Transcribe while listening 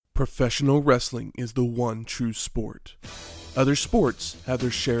Professional wrestling is the one true sport. Other sports have their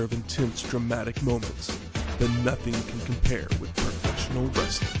share of intense, dramatic moments, but nothing can compare with professional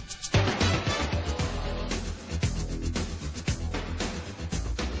wrestling.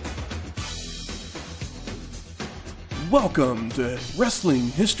 Welcome to Wrestling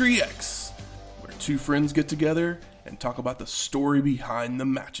History X, where two friends get together and talk about the story behind the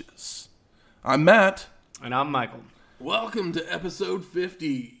matches. I'm Matt. And I'm Michael. Welcome to episode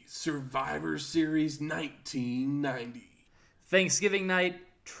 50, Survivor Series 1990. Thanksgiving night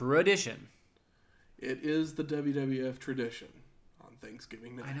tradition. It is the WWF tradition on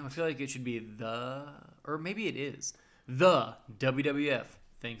Thanksgiving night. I know, I feel like it should be or maybe it is, the WWF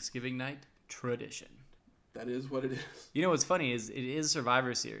Thanksgiving night tradition. That is what it is. You know what's funny is it is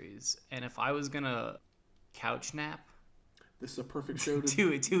Survivor Series, and if I was going to couch nap, this is a perfect show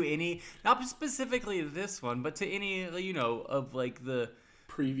to any, not specifically this one, but to any, of like the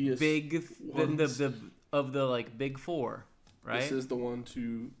previous big ones. the like big four, right? This is the one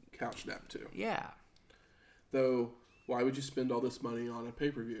to couch nap to. Yeah. Though, why would you spend all this money on a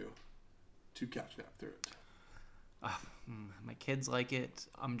pay-per-view to couch nap through it? My kids like it.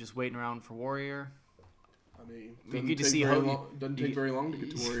 I'm just waiting around for Warrior. I mean, you get to see Hogan. Doesn't take very long to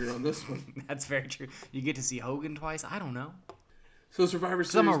get to Warrior on this one. That's very true. You get to see Hogan twice. I don't know. So Survivor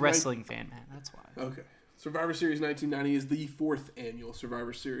Series. Because I'm a wrestling fan, man. That's why. Okay. Survivor Series 1990 is the fourth annual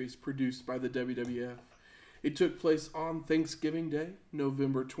Survivor Series produced by the WWF. It took place on Thanksgiving Day,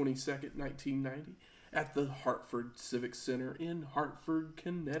 November 22nd, 1990, at the Hartford Civic Center in Hartford,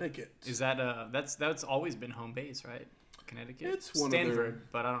 Connecticut. Is that that's always been home base, right? Connecticut. It's one Stanford, of their...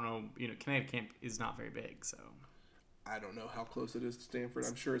 but I don't know. Connecticut is not very big, so I don't know how close it is to Stanford.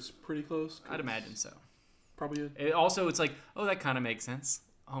 I'm sure it's pretty close. I'd imagine so. Probably. It's like, oh, that kind of makes sense.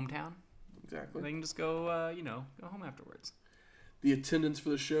 Hometown. Exactly. They can just go, go home afterwards. The attendance for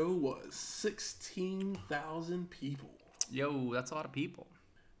the show was 16,000 people. Yo, that's a lot of people.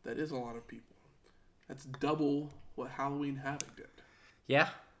 That is a lot of people. That's double what Halloween Havoc did. Yeah.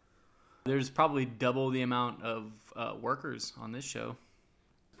 There's probably double the amount of workers on this show.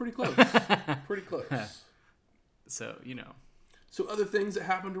 Pretty close. Pretty close. So, So other things that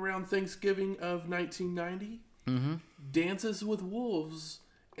happened around Thanksgiving of 1990, Dances with Wolves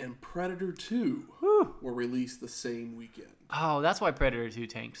and Predator 2 were released the same weekend. Oh, that's why Predator 2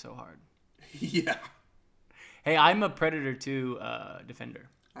 tanked so hard. Yeah. Hey, I'm a Predator 2 defender.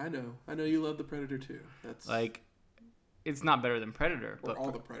 I know you love the Predator 2. That's like, it's not better than Predator. Or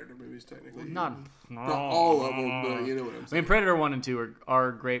all the Predator movies, technically. Not all of them, but you know what I'm saying. I mean, Predator 1 and 2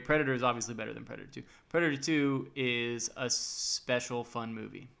 are great. Predator is obviously better than Predator 2. Predator 2 is a special, fun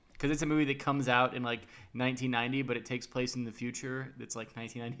movie. Because it's a movie that comes out in, 1990, but it takes place in the future. It's,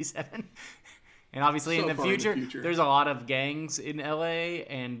 1997. And obviously in the future, there's a lot of gangs in L.A.,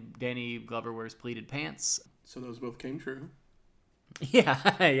 and Danny Glover wears pleated pants. So those both came true.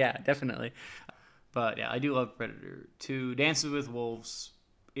 Yeah, definitely. But yeah, I do love Predator 2. Dances with Wolves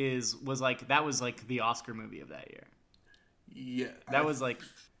was the Oscar movie of that year. Yeah.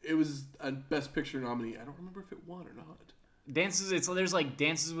 It was a Best Picture nominee. I don't remember if it won or not. There's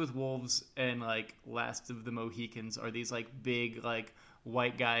Dances with Wolves and Last of the Mohicans are these big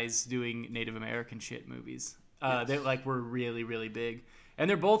white guys doing Native American shit movies. Yes. They were really, really big. And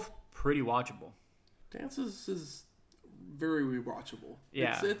they're both pretty watchable. Dances is very rewatchable.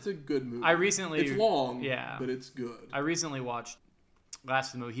 Yeah. It's a good movie. It's long, but it's good. I recently watched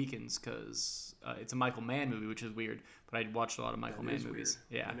Last of the Mohicans because it's a Michael Mann movie, which is weird, but I watched a lot of Michael Mann movies.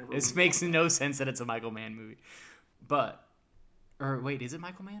 Weird. Yeah. It makes no sense that it's a Michael Mann movie. Wait, is it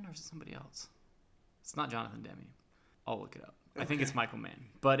Michael Mann or is it somebody else? It's not Jonathan Demme. I'll look it up. Okay. I think it's Michael Mann,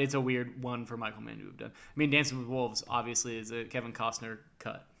 but it's a weird one for Michael Mann to have done. I mean, Dances with Wolves obviously is a Kevin Costner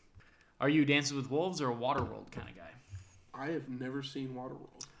cut. Are you Dances with Wolves or a Waterworld kind of guy? I have never seen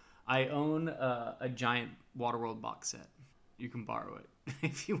Waterworld. I own a giant Waterworld box set. You can borrow it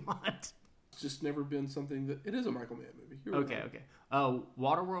if you want. It's just never been something that... It is a Michael Mann movie. Okay.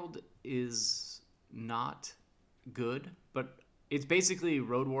 Waterworld is not good, but it's basically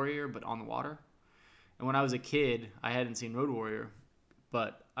Road Warrior, but on the water. And when I was a kid, I hadn't seen Road Warrior,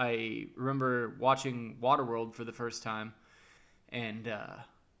 but I remember watching Waterworld for the first time, and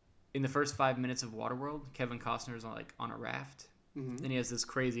in the first 5 minutes of Waterworld, Kevin Costner is on a raft, and he has this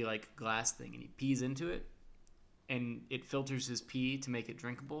crazy glass thing, and he pees into it, and it filters his pee to make it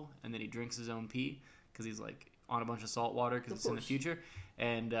drinkable, and then he drinks his own pee because he's on a bunch of salt water because it's in the future.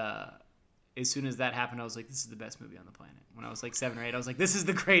 And as soon as that happened, I was like, this is the best movie on the planet. When I was 7 or 8, I was like, this is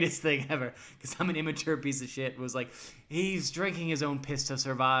the greatest thing ever. Because I'm an immature piece of shit. It was he's drinking his own piss to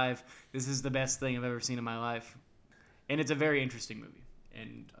survive. This is the best thing I've ever seen in my life. And it's a very interesting movie.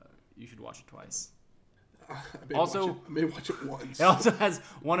 and you should watch it twice. I Also, may watch it once. It also has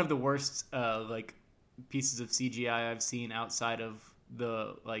one of the worst like pieces of CGI I've seen outside of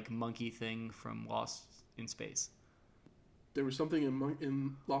the like monkey thing from Lost in Space. There was something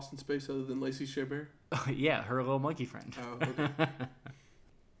in Lost in Space other than Lacey Chabert? Yeah, her little monkey friend. Oh, okay.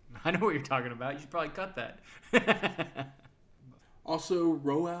 I know what you're talking about. You should probably cut that. Also,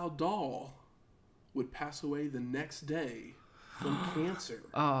 Roald Dahl would pass away the next day from cancer.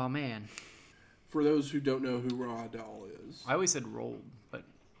 Oh, man. For those who don't know who Roald Dahl is. I always said rolled, but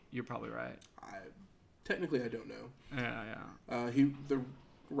you're probably right. Technically, I don't know. Yeah. The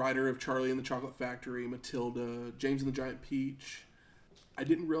writer of Charlie and the Chocolate Factory, Matilda, James and the Giant Peach. I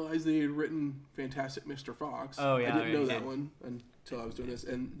didn't realize they had written Fantastic Mr. Fox. Oh, yeah. I didn't know that one until I was doing this.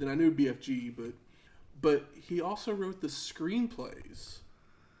 And then I knew BFG, but he also wrote the screenplays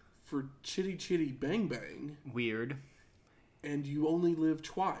for Chitty Chitty Bang Bang. Weird. And You Only Live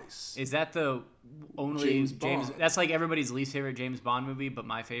Twice. Is that the only James Bond. That's like everybody's least favorite James Bond movie, but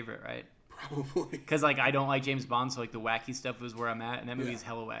my favorite, right? Probably. Because like I don't like James Bond, so like the wacky stuff is where I'm at, and that movie's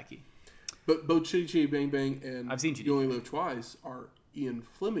hella wacky. But both Chitty Chitty Bang Bang and I've seen Chitty You Only Live Twice are Ian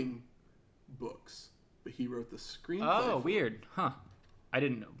Fleming books, but he wrote the screenplay. Oh, weird, huh? I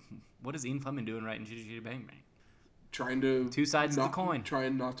didn't know. What is Ian Fleming doing writing Chitty Chitty Bang Bang? Trying to Two sides of the coin.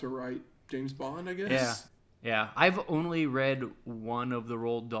 Trying not to write James Bond, I guess. Yeah. I've only read one of the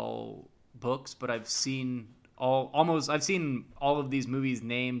Roald Dahl books, but I've seen all of these movies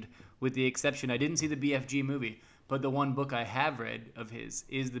named, with the exception I didn't see the BFG movie, but the one book I have read of his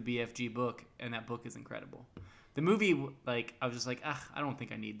is the BFG book, and that book is incredible. The movie, like, I was just like, I don't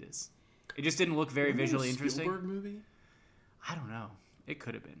think I need this. It just didn't look very visually interesting. Spielberg movie? I don't know. It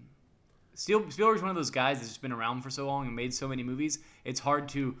could have been. Spielberg's one of those guys that's just been around for so long and made so many movies. It's hard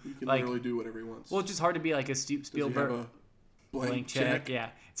to He can like literally do whatever he wants. Well, it's just hard to be like a Spielberg. Does he have a blank check? Yeah,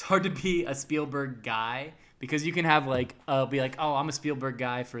 it's hard to be a Spielberg guy because you can have like be like, oh, I'm a Spielberg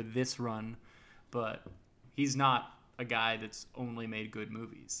guy for this run, but he's not a guy that's only made good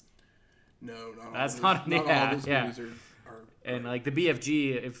movies. No, not that's all not. Not all of his yeah. movies are and like the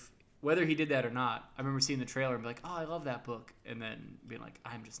BFG, whether he did that or not, I remember seeing the trailer and be like, oh, I love that book, and then being like,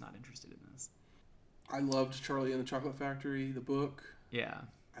 I'm just not interested in this. I loved Charlie and the Chocolate Factory, the book. Yeah.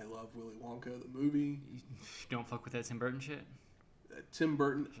 I love Willy Wonka, the movie. You don't fuck with that Tim Burton shit? Tim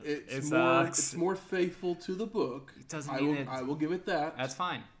Burton, Sucks. It's more faithful to the book. It doesn't mean it. I will give it that. That's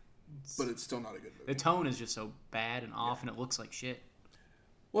fine. But it's still not a good movie. The tone is just so bad and off, and it looks like shit.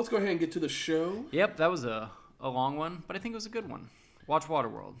 Let's go ahead and get to the show. Yep, that was a long one, but I think it was a good one. Watch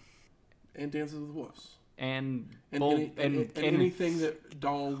Waterworld. And Dances with Wolves. And anything that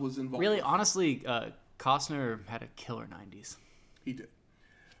Dahl was involved really, with. honestly, Costner had a killer 90s. He did.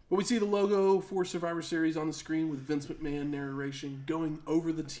 But we see the logo for Survivor Series on the screen with Vince McMahon narration going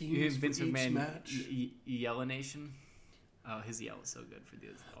over the teams Vince for each McMahon match. Yellination. Oh, his yell is so good for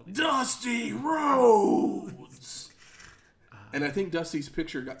all these. Dusty Rhodes! And I think Dusty's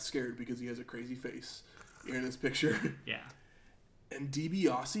picture got scared because he has a crazy face in his picture. Yeah. And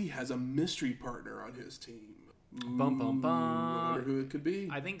DiBiase has a mystery partner on his team. Bum, bum, bum. I wonder who it could be.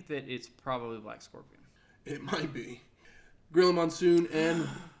 I think that it's probably Black Scorpion. It might be. Gorilla Monsoon and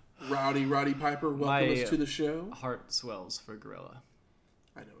Roddy Piper welcome us to the show. Heart swells for Gorilla.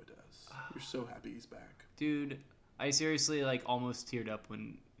 I know it does. You're so happy he's back. Dude, I seriously like almost teared up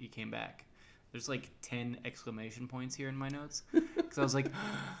when he came back. There's like 10 exclamation points here in my notes. Because I was like,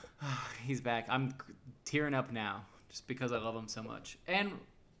 he's back. I'm tearing up now just because I love him so much. And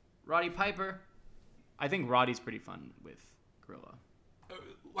Roddy Piper, I think Roddy's pretty fun with Gorilla.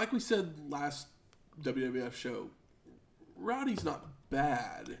 Like we said last WWF show, Roddy's not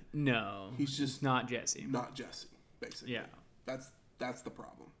bad. No. He's just not Jesse. Not Jesse, basically. Yeah. That's the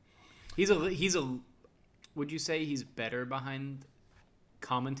problem. He's a would you say he's better behind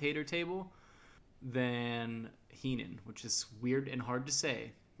commentator table than Heenan, which is weird and hard to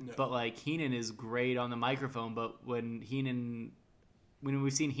say. No. But like Heenan is great on the microphone, but when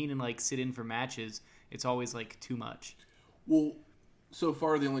we've seen Heenan like sit in for matches, it's always like too much. Well, so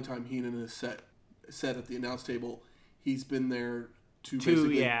far the only time Heenan has sat at the announce table, he's been there to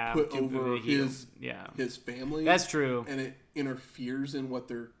basically put over his family. That's true. And it interferes in what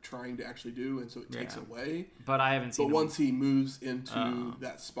they're trying to actually do, and so it takes away. But I haven't seen him. Once he moves into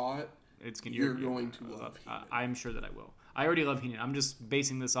that spot, you're going to love Heenan. I'm sure that I will. I already love Heenan. I'm just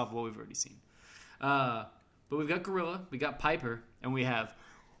basing this off of what we've already seen. But we've got Gorilla, we got Piper, and we have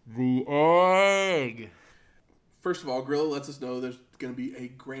the Egg. First of all, Gorilla lets us know there's going to be a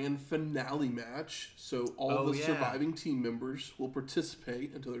grand finale match. So all the surviving team members will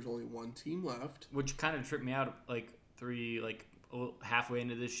participate until there's only one team left. Which kind of tripped me out like halfway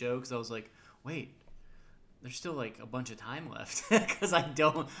into this show because I was like, wait, there's still like a bunch of time left because I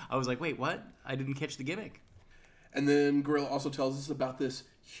was like, wait, what? I didn't catch the gimmick. And then Gorilla also tells us about this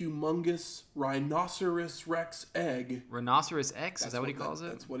humongous Rhinoceros Rex egg. Rhinoceros X? Is that what he calls it?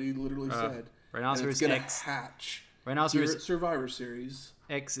 That's what he literally said. Rhinoceros and it's X. gonna hatch. Rhinoceros here at Survivor Series.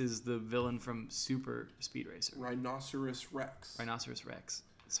 X is the villain from Super Speed Racer. Rhinoceros Rex. Rhinoceros Rex.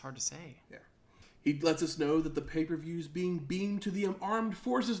 It's hard to say. Yeah. He lets us know that the pay-per-view is being beamed to the Armed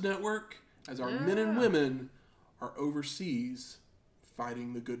Forces Network as our men and women are overseas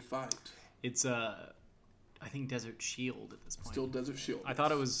fighting the good fight. It's I think Desert Shield at this point. Still Desert Shield. I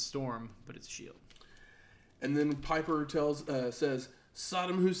thought it was Storm, but it's Shield. And then Piper says,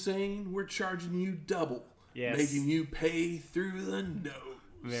 Saddam Hussein, we're charging you double. Yes. Making you pay through the nose.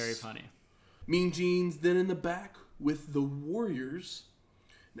 Very funny. Mean Gene's then in the back with the Warriors.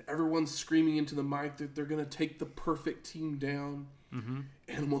 And everyone's screaming into the mic that they're going to take the perfect team down. Mm-hmm.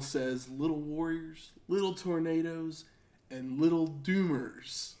 Animal says, little warriors, little tornadoes, and little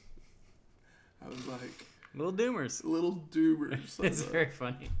doomers. I was like... Little doomers. Little doomers. It's very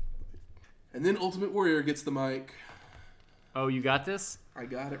funny. And then Ultimate Warrior gets the mic. Oh, you got this? I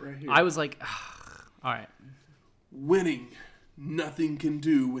got it right here. I was like, all right. Winning, nothing can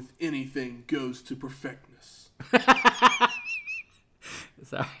do with anything goes to perfectness.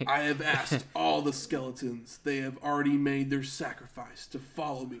 Sorry. I have asked all the skeletons. They have already made their sacrifice to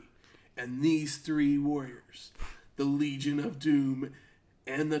follow me. And these three warriors, the Legion of Doom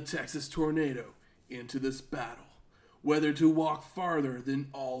and the Texas Tornado, into this battle. Whether to walk farther than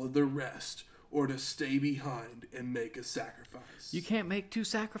all of the rest or to stay behind and make a sacrifice. You can't make two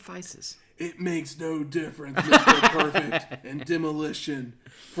sacrifices. It makes no difference, Mr. Perfect and Demolition.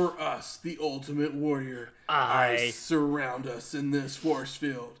 For us, the Ultimate Warrior, ice surround us in this force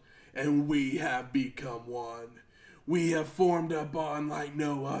field, and we have become one. We have formed a bond like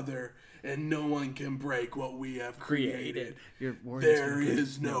no other, and no one can break what we have created. There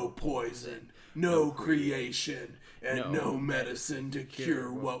is no poison, no creation, and no medicine to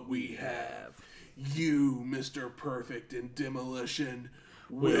cure what we have. You, Mr. Perfect and Demolition,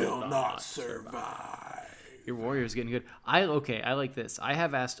 will not survive. Your warrior's getting good. I like this. I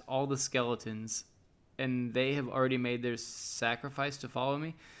have asked all the skeletons, and they have already made their sacrifice to follow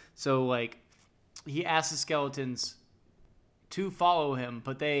me. So, like, he asked the skeletons to follow him,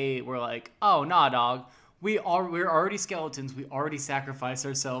 but they were like, "Oh, nah, dog. We're already skeletons. We already sacrificed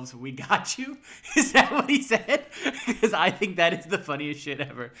ourselves. We got you." Is that what he said? Because I think that is the funniest shit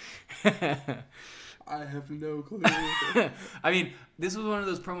ever. I have no clue. I mean, this was one of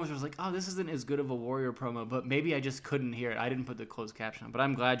those promos where I was like, oh, this isn't as good of a Warrior promo, but maybe I just couldn't hear it. I didn't put the closed caption on, but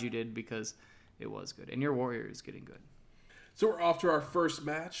I'm glad you did because it was good. And your Warrior is getting good. So we're off to our first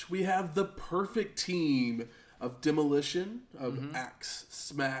match. We have the perfect team of Demolition, of Axe,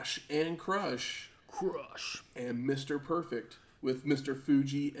 Smash, and Crush. And Mr. Perfect with Mr.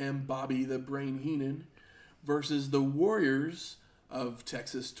 Fuji and Bobby the Brain Heenan versus the Warriors of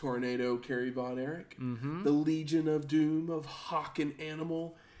Texas Tornado, Kerry Von Erich, the Legion of Doom of Hawk and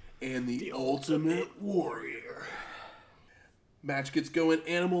Animal, and the Ultimate Warrior. Match gets going.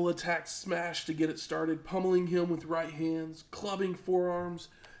 Animal attacks Smash to get it started, pummeling him with right hands, clubbing forearms,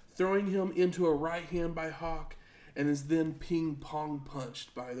 throwing him into a right hand by Hawk, and is then ping-pong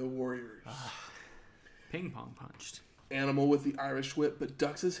punched by the Warriors. Ping-pong punched. Animal with the Irish whip, but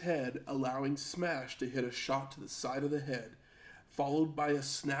ducks his head, allowing Smash to hit a shot to the side of the head, followed by a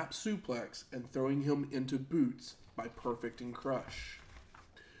snap suplex and throwing him into boots by Perfect and Crush.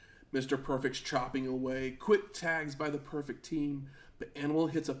 Mr. Perfect's chopping away, quick tags by the Perfect team, but Animal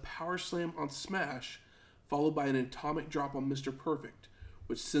hits a power slam on Smash, followed by an atomic drop on Mr. Perfect,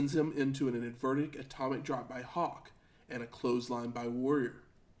 which sends him into an inverted atomic drop by Hawk and a clothesline by Warrior.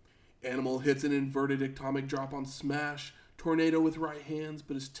 Animal hits an inverted atomic drop on Smash, Tornado with right hands,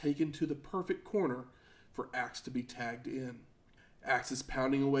 but is taken to the Perfect corner for Axe to be tagged in. Axe is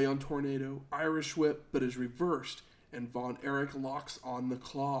pounding away on Tornado, Irish whip, but is reversed, and Von Erich locks on the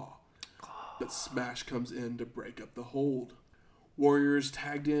claw. But Smash comes in to break up the hold. Warrior is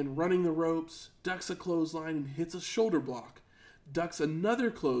tagged in, running the ropes, ducks a clothesline and hits a shoulder block, ducks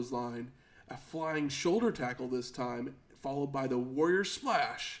another clothesline, a flying shoulder tackle this time, followed by the Warrior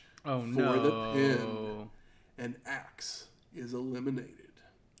Splash for the pin. And Axe is eliminated.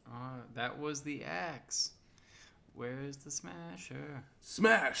 That was the Axe. Where's the Smasher?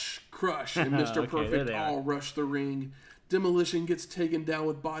 Smash, Crush, and Mr. Perfect all rush the ring. Demolition gets taken down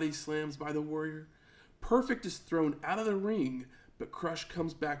with body slams by the Warrior. Perfect is thrown out of the ring, but Crush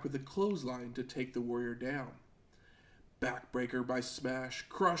comes back with a clothesline to take the Warrior down. Backbreaker by Smash,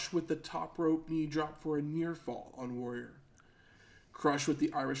 Crush with the top rope knee drop for a near fall on Warrior. Crush with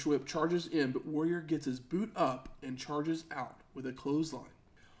the Irish Whip charges in, but Warrior gets his boot up and charges out with a clothesline.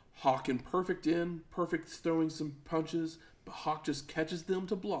 Hawk and Perfect in, Perfect throwing some punches, but Hawk just catches them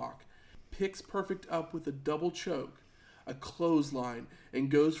to block, picks Perfect up with a double choke, a clothesline,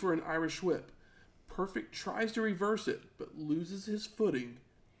 and goes for an Irish Whip. Perfect tries to reverse it, but loses his footing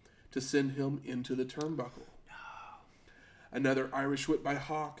to send him into the turnbuckle. Another Irish Whip by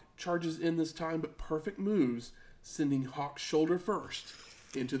Hawk charges in this time, but Perfect moves, sending Hawk shoulder first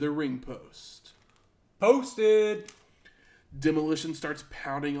into the ring post. Posted! Demolition starts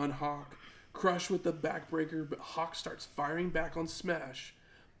pounding on Hawk. Crush with the backbreaker, but Hawk starts firing back on Smash,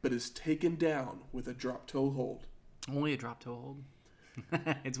 but is taken down with a drop toe hold. Only a drop toe hold?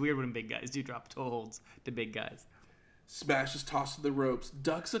 It's weird when big guys do drop toe holds to big guys. Smash is tossed to the ropes,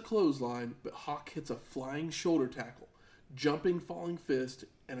 ducks a clothesline, but Hawk hits a flying shoulder tackle, jumping falling fist,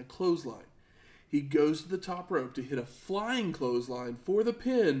 and a clothesline. He goes to the top rope to hit a flying clothesline for the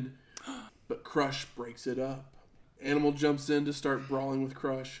pin, but Crush breaks it up. Animal jumps in to start brawling with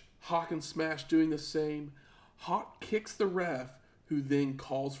Crush. Hawk and Smash doing the same. Hawk kicks the ref, who then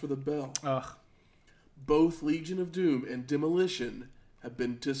calls for the bell. Ugh. Both Legion of Doom and Demolition have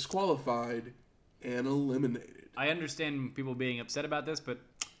been disqualified and eliminated. I understand people being upset about this, but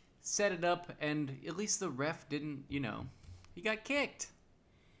set it up, and at least the ref didn't, he got kicked.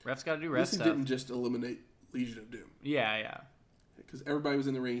 Ref's got to do ref stuff. He didn't just eliminate Legion of Doom. Yeah. Because everybody was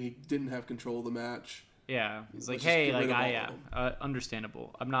in the ring. He didn't have control of the match. Yeah. He's like, Let's hey, just get rid of all of them.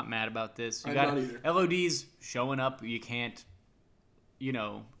 understandable. I'm not mad about this. You I'm got not either. LODs showing up. You can't,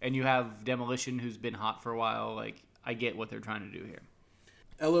 and you have Demolition who's been hot for a while. Like, I get what they're trying to do here.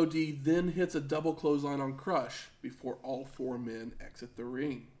 LOD then hits a double clothesline on Crush before all four men exit the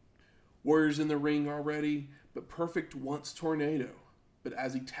ring. Warrior's in the ring already, but Perfect wants Tornado. But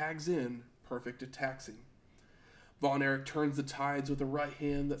as he tags in, Perfect attacks him. Von Erich turns the tides with a right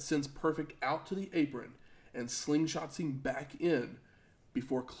hand that sends Perfect out to the apron and slingshots him back in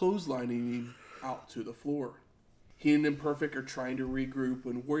before clotheslining him out to the floor. Heenan and Perfect are trying to regroup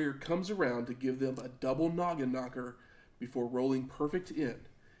when Warrior comes around to give them a double noggin knocker before rolling Perfect in.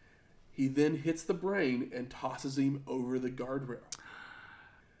 He then hits the brain and tosses him over the guardrail.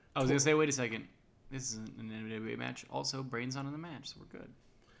 I was going to say, wait a second. This is an NWA match. Also, Brain's not in the match, so we're good.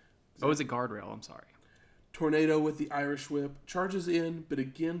 Oh, it's a guardrail. I'm sorry. Tornado with the Irish Whip charges in, but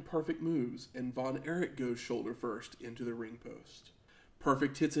again Perfect moves, and Von Erich goes shoulder first into the ring post.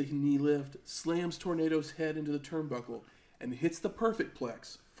 Perfect hits a knee lift, slams Tornado's head into the turnbuckle, and hits the Perfect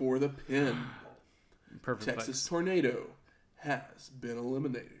Plex for the pin. Perfect Texas Plex. Tornado has been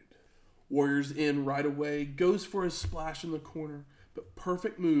eliminated. Warrior's in right away, goes for a splash in the corner, but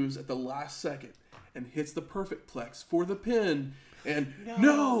Perfect moves at the last second and hits the Perfect Plex for the pin, and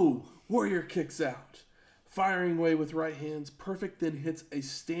no! Warrior kicks out. Firing away with right hands, Perfect then hits a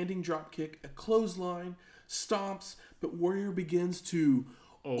standing drop kick, a clothesline, stomps, but Warrior begins to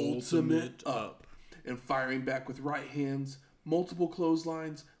ultimate up. And firing back with right hands, multiple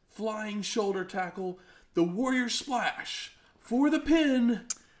clotheslines, flying shoulder tackle, the Warrior splash for the pin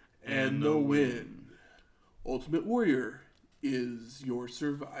and the win. Ultimate Warrior is your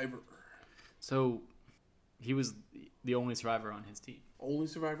survivor. So, he was the only survivor on his team. Only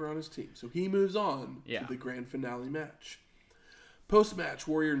survivor on his team. So he moves on Yeah. to the grand finale match. Post-match,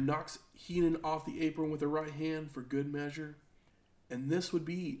 Warrior knocks Heenan off the apron with a right hand for good measure. And this would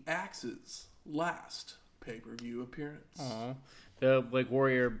be Axe's last pay-per-view appearance. Aww. The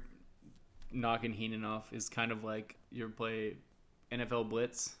Warrior knocking Heenan off is kind of like your play NFL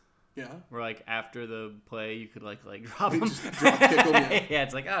Blitz. Yeah. Where after the play you could like drop him. Just drop kick him, yeah. Yeah,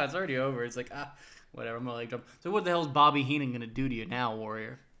 it's it's already over. It's whatever, I'm gonna drop. So what the hell is Bobby Heenan gonna do to you now,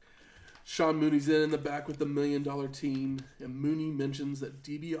 Warrior? Sean Mooney's in the back with the $1 Million Team, and Mooney mentions that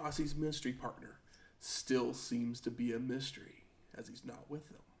DiBiase's mystery partner still seems to be a mystery, as he's not with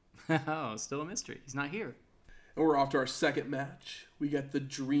them. Oh, still a mystery. He's not here. And we're off to our second match. We got the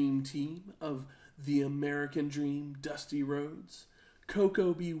Dream Team of the American Dream, Dusty Rhodes,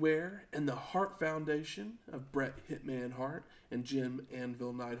 Coco Beware, and the Hart Foundation of Bret Hitman Hart and Jim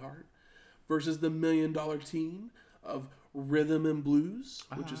Anvil Neidhart versus the $1 Million Team of Rhythm and Blues,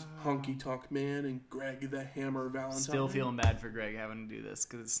 which is Honky Tonk Man and Greg the Hammer Valentine. Still feeling bad for Greg having to do this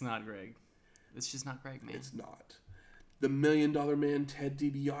because it's not Greg. It's just not Greg, man. It's not. The $1 Million Man, Ted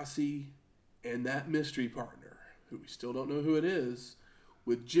DiBiase, and that mystery partner, who we still don't know who it is,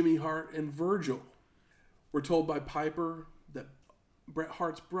 with Jimmy Hart and Virgil. We're told by Piper that Bret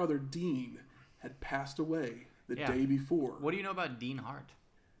Hart's brother, Dean, had passed away the day before. What do you know about Dean Hart?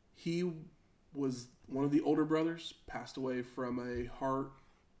 He was one of the older brothers, passed away from a heart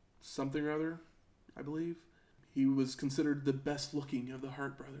something or other, I believe. He was considered the best looking of the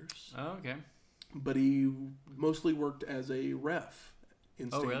Hart brothers. Oh, okay. But he mostly worked as a ref in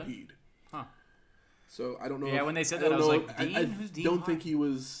Stampede. Really? Huh. So I don't know. Yeah, when they said that, I was like, Dean? I Who's Dean don't Hart? think he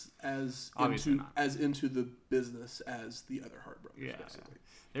was as Obviously into not. as into the business as the other Hart brothers. Yeah. Basically.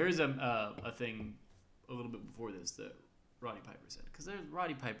 There is a thing a little bit before this that Roddy Piper said, because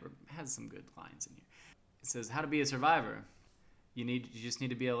Roddy Piper has some good lines in here. It says, "How to be a survivor? You just need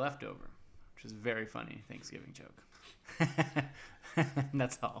to be a leftover," which is a very funny Thanksgiving joke.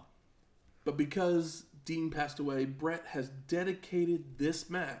 That's all. But because Dean passed away, Bret has dedicated this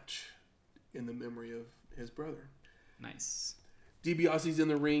match in the memory of his brother. Nice. DiBiase's in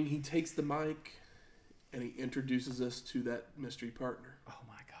the ring. He takes the mic and he introduces us to that mystery partner. Oh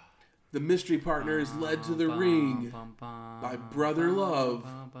my god. The mystery partner is led to the ring by Brother Love,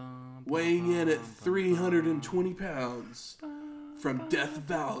 weighing in at 320 pounds. From Death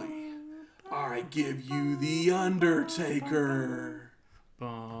Valley, I give you the Undertaker.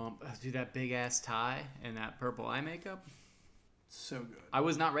 Do that big ass tie and that purple eye makeup. So good. I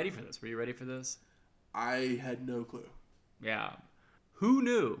was not ready for this. Were you ready for this? I had no clue. Yeah. Who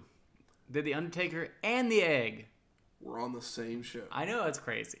knew that the Undertaker and the Egg? We're on the same show. I know, it's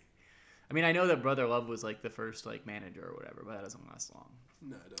crazy. I mean, I know that Brother Love was like the first like manager or whatever, but that doesn't last long.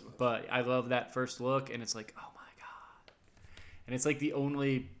 No, it doesn't. But I love that first look, and it's like, oh my god. And it's like the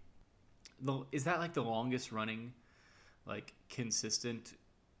only... Is that like the longest running, like consistent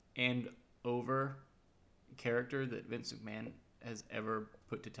and over character that Vince McMahon has ever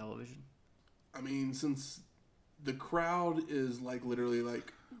put to television? I mean, since the crowd is like literally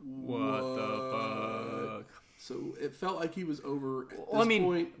like, What the fuck? So it felt like he was over at this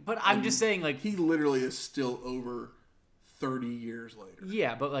point. But I'm just saying, like, he literally is still over 30 years later.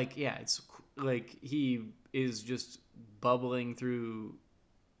 Yeah, but like, yeah, it's like he is just bubbling through.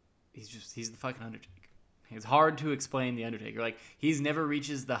 He's the fucking Undertaker. It's hard to explain the Undertaker. Like, he's never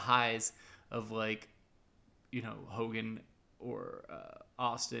reaches the highs of like, you know, Hogan or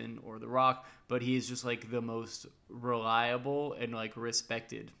Austin or The Rock, but he is just like the most reliable and like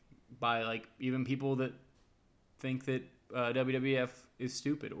respected by like even people that think that WWF is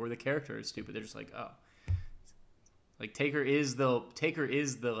stupid or the character is stupid. They're just like, oh, like Taker is the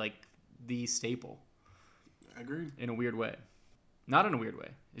like the staple. I agree. In a weird way. Not in a weird way.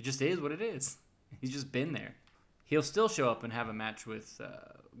 It just is what it is. He's just been there. He'll still show up and have a match with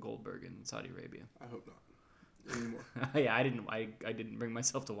Goldberg in Saudi Arabia. I hope not anymore. Yeah, I didn't bring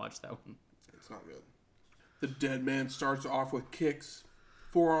myself to watch that one. It's not good. The Dead Man starts off with kicks,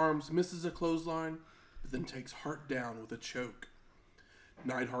 forearms, misses a clothesline, but then takes Hart down with a choke.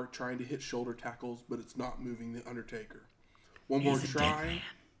 Neidhart trying to hit shoulder tackles, but it's not moving the Undertaker. One more try,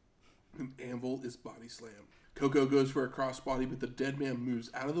 and Anvil is body slammed. Coco goes for a crossbody, but the Dead Man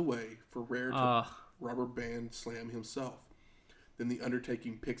moves out of the way for Rare to rubber band slam himself. Then the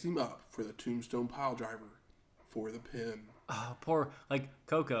Undertaking picks him up for the Tombstone Piledriver for the pin. Oh, poor, like,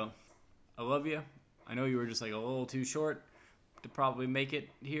 Coco. I love you. I know you were just like a little too short to probably make it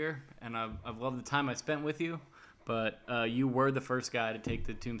here, and I've loved the time I spent with you, but you were the first guy to take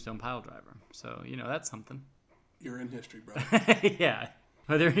the Tombstone Piledriver, so, you know, that's something. You're in history, brother. Yeah.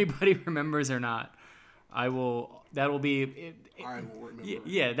 Whether anybody remembers or not, I will be... I will remember.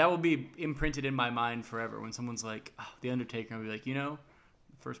 Yeah, that will be imprinted in my mind forever. When someone's like, oh, The Undertaker, I'll be like, you know,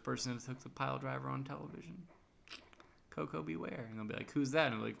 the first person that took the Piledriver on television, Coco Beware. And they'll be like, who's that?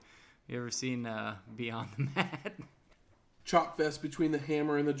 And I'm like, you ever seen Beyond the Mat? Chop fest between the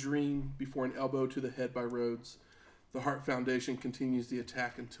Hammer and the Dream before an elbow to the head by Rhodes. The Hart Foundation continues the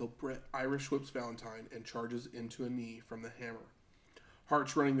attack until Bret Irish whips Valentine and charges into a knee from the Hammer.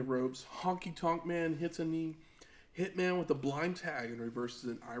 Hart's running the ropes. Honky Tonk Man hits a knee. Hitman with a blind tag and reverses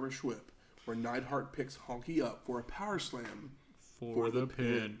an Irish whip, where Neidhart picks Honky up for a power slam for the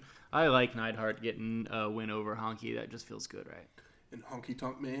pin. I like Neidhart getting a win over Honky. That just feels good, right? And Honky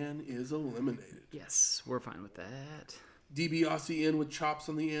Tonk Man is eliminated. Yes, we're fine with that. DiBiase in with chops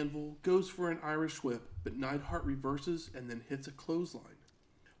on the anvil, goes for an Irish whip, but Neidhart reverses and then hits a clothesline.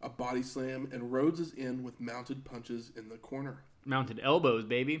 A body slam, and Rhodes is in with mounted punches in the corner. Mounted elbows,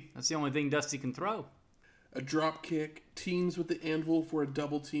 baby. That's the only thing Dusty can throw. A drop kick, teams with the anvil for a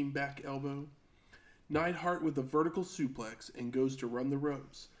double team back elbow. Neidhart with a vertical suplex and goes to run the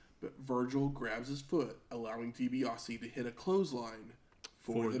ropes, but Virgil grabs his foot, allowing DiBiase to hit a clothesline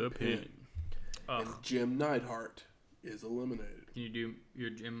for the pin. And Jim Neidhart is eliminated. Can you do your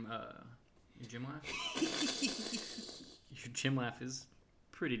Jim laugh? Your Jim laugh is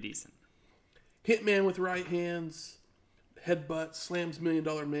pretty decent. Hitman with right hands, headbutt, slams $1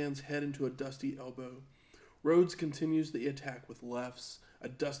 Million Man's head into a Dusty elbow. Rhodes continues the attack with lefts, a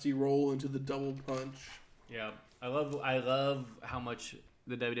Dusty roll into the double punch, Yeah, I love how much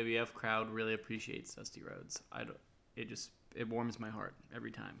the WWF crowd really appreciates Dusty Rhodes. It warms my heart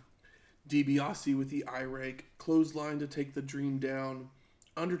every time. DiBiase with the eye rake, clothesline to take the Dream down.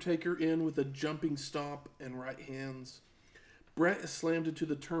 Undertaker in with a jumping stomp and right hands. Bret is slammed into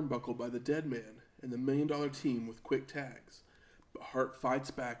the turnbuckle by the Dead Man and the $1 Million Team with quick tags, but Hart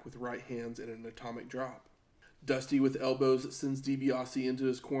fights back with right hands and an atomic drop. Dusty with elbows sends DiBiase into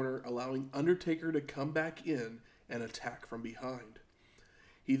his corner, allowing Undertaker to come back in and attack from behind.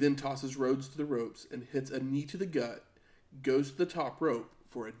 He then tosses Rhodes to the ropes and hits a knee to the gut, goes to the top rope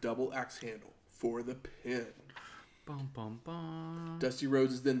for a double axe handle for the pin. Bum, bum, bum. Dusty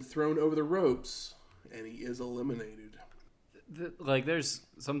Rhodes is then thrown over the ropes, and he is eliminated. There's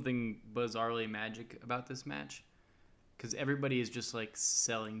something bizarrely magic about this match, because everybody is just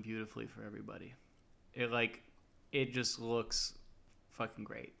selling beautifully for everybody. It just looks fucking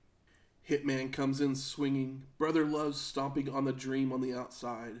great. Hitman comes in swinging. Brother Love's stomping on the Dream on the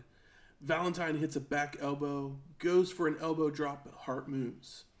outside. Valentine hits a back elbow, goes for an elbow drop, but Hart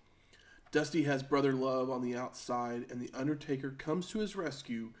moves. Dusty has Brother Love on the outside, and the Undertaker comes to his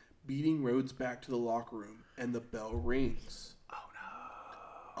rescue, beating Rhodes back to the locker room, and the bell rings. Oh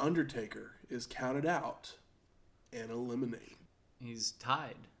no. Undertaker is counted out and eliminated. He's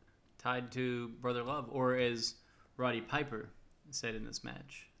tied to Brother Love, or as Roddy Piper said in this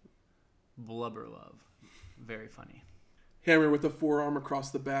match, Blubber Love. Very funny. Hammer with a forearm across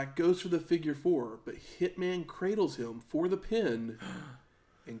the back goes for the figure 4, but Hitman cradles him for the pin,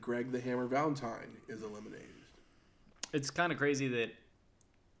 and Greg the Hammer Valentine is eliminated. It's kind of crazy that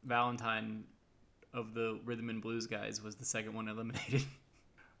Valentine of the Rhythm and Blues guys was the second one eliminated.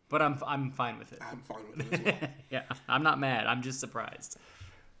 But I'm fine with it. I'm fine with it as well. Yeah, I'm not mad. I'm just surprised.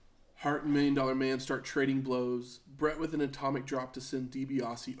 Hart and $1 Million Man start trading blows. Bret with an atomic drop to send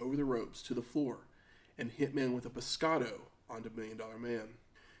DiBiase over the ropes to the floor, and Hitman with a pescado onto $1 Million Man.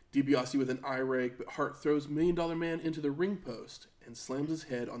 DiBiase with an eye rake, but Hart throws $1 Million Man into the ring post and slams his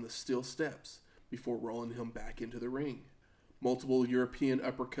head on the steel steps before rolling him back into the ring. Multiple European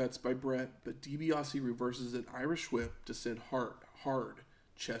uppercuts by Bret, but DiBiase reverses an Irish whip to send Hart hard,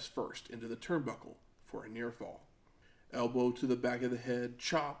 chest first, into the turnbuckle for a near fall. Elbow to the back of the head,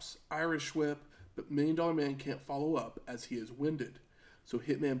 chops, Irish whip, but $1 Million Man can't follow up as he is winded, so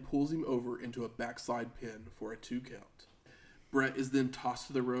Hitman pulls him over into a backslide pin for a 2 count. Bret is then tossed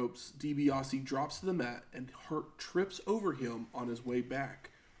to the ropes, DiBiase drops to the mat, and Hart trips over him on his way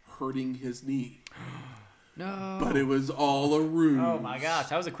back, hurting his knee. No. But it was all a ruse. Oh my gosh,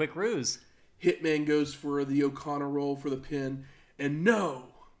 that was a quick ruse. Hitman goes for the O'Connor roll for the pin, and no!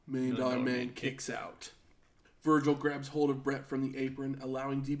 $1 Million Man kicks out. Virgil grabs hold of Bret from the apron,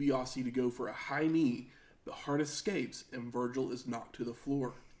 allowing DiBiase to go for a high knee, but Hart escapes, and Virgil is knocked to the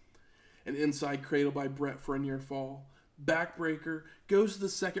floor. An inside cradle by Bret for a near fall. Backbreaker, goes to the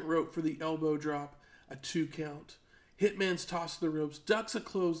second rope for the elbow drop, a 2 count. Hitman's tossed to the ropes, ducks a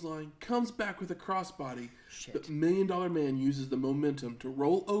clothesline, comes back with a crossbody, but $1 Million Man uses the momentum to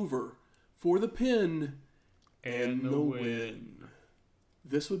roll over for the pin and the win.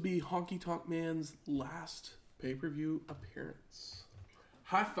 This would be Honky Tonk Man's last pay-per-view appearance.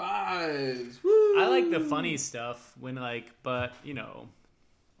 High fives! Woo! I like the funny stuff when but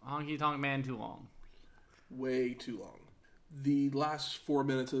Honky Tonk Man too long. Way too long. The last 4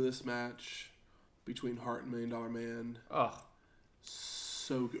 minutes of this match between Hart and $1 Million Man. Oh,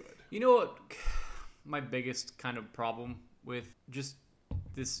 so good. You know what? My biggest kind of problem with just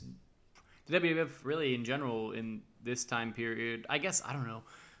this, the WWF really in general in this time period, I guess, I don't know,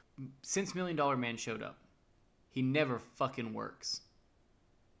 since $1 Million Man showed up, he never fucking works.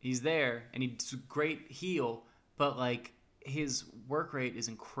 He's there and he's a great heel, but his work rate is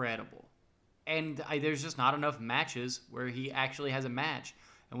incredible. And there's just not enough matches where he actually has a match.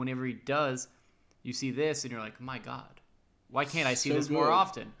 And whenever he does, you see this and you're like, my God, why can't I see this more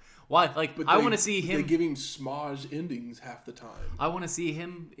often? Why? I want to see him. They give him smudge endings half the time. I want to see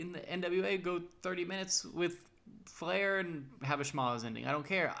him in the NWA go 30 minutes with Flair and have a schmoz ending. I don't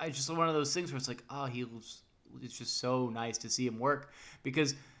care. It's just one of those things where it's like, it's just so nice to see him work.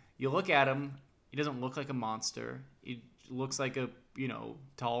 Because you look at him, he doesn't look like a monster. He looks like a,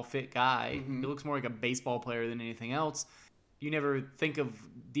 tall, fit guy. Mm-hmm. He looks more like a baseball player than anything else. You never think of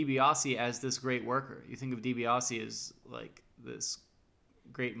DiBiase as this great worker. You think of DiBiase as this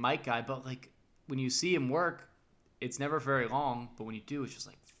great mic guy, but when you see him work, it's never very long, but when you do, it's just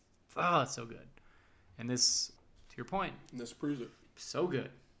it's so good. And this, to your point, And this proves it. so good.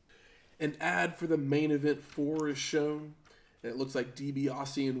 An ad for the main event 4 is shown, and it looks like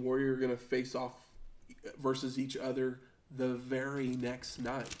DiBiase and Warrior are going to face off versus each other the very next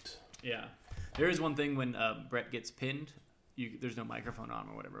night. Yeah. There is one thing when Brett gets pinned, there's no microphone on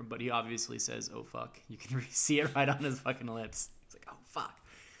or whatever, but he obviously says, "Oh fuck." You can see it right on his fucking lips. It's like, "Oh fuck."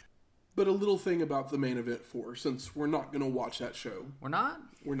 But a little thing about the main event since we're not going to watch that show. We're not?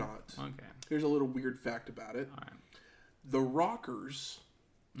 We're not. Okay. Here's a little weird fact about it. All right. The Rockers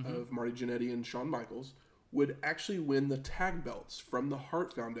of Marty Jannetty and Shawn Michaels would actually win the tag belts from the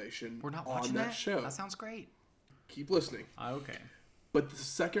Hart Foundation We're not watching on that show. That sounds great. Keep listening. Okay. But the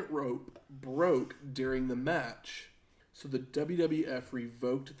second rope broke during the match, so the WWF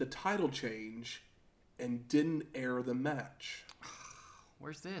revoked the title change and didn't air the match.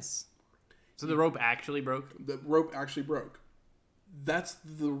 Where's this? So the rope actually broke? The rope actually broke. That's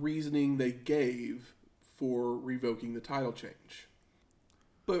the reasoning they gave for revoking the title change.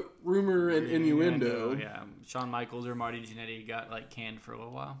 But rumor and innuendo... Yeah, Shawn Michaels or Marty Jannetty got canned for a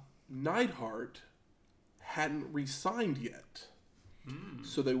little while. Neidhart hadn't re-signed yet.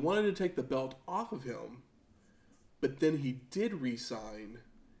 So they wanted to take the belt off of him, but then he did re-sign,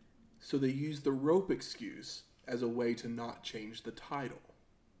 so they used the rope excuse as a way to not change the title.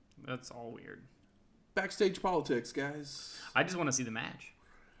 That's all weird. Backstage politics, guys. I just want to see the match.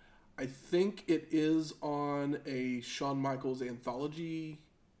 I think it is on a Shawn Michaels anthology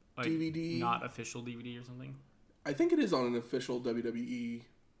DVD. Not official DVD or something? I think it is on an official WWE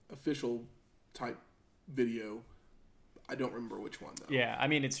official type video. I don't remember which one, though. Yeah, I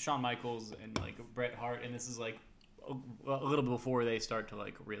mean, it's Shawn Michaels and Bret Hart, and this is a little before they start to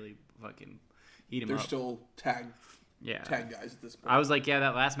really fucking eat him up. They're still tag guys at this point. I was like,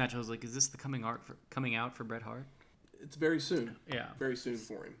 that last match, I was like, is this the coming out for Bret Hart? It's very soon. Yeah. Very soon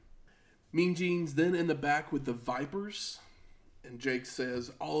for him. Mean Gene's then in the back with the Vipers. And Jake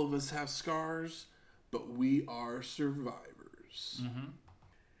says, all of us have scars, but we are survivors. Mm-hmm.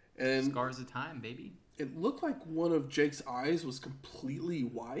 And scars of time, baby. It looked like one of Jake's eyes was completely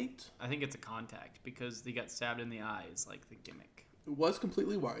white. I think it's a contact because he got stabbed in the eye is the gimmick. It was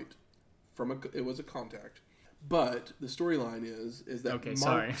completely white. It was a contact. But the storyline is that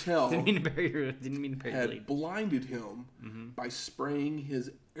Martel didn't mean to bury your had lead. blinded him by spraying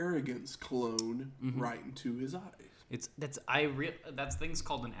his arrogance cologne right into his eyes. That's thing's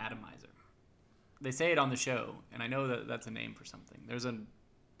called an atomizer. They say it on the show, and I know that that's a name for something. There's an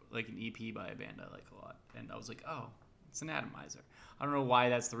EP by a band I like a lot, and I was like, oh, it's an atomizer. I don't know why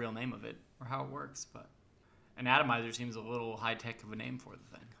that's the real name of it or how it works, but an atomizer seems a little high tech of a name for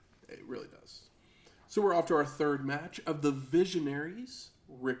the thing. It really does. So we're off to our third match of the Visionaries,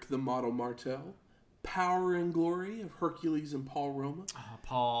 Rick the Model Martel, Power and Glory of Hercules and Paul Roma.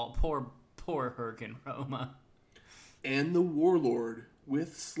 Oh, poor Herc and Roma. And the Warlord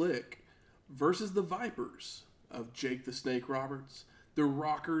with Slick versus the Vipers of Jake the Snake Roberts, the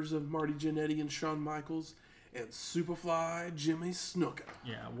Rockers of Marty Jannetty and Shawn Michaels, and Superfly Jimmy Snuka.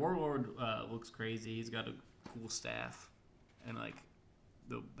 Yeah, Warlord looks crazy. He's got a cool staff and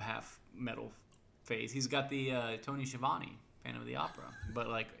the half metal face. He's got the Tony Schiavone, Phantom of the Opera, but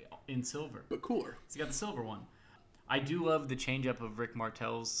in silver. But cooler. He's got the silver one. I do love the change up of Rick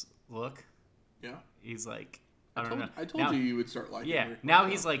Martel's look. Yeah. He's I told you you would start liking Rick now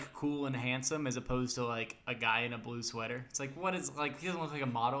Martel. He's cool and handsome as opposed to a guy in a blue sweater. It's what is he doesn't look like a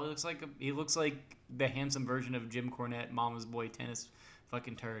model. He looks like the handsome version of Jim Cornette, Mama's Boy tennis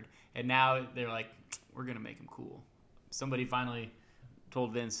fucking turd. And now they're we're gonna make him cool. Somebody finally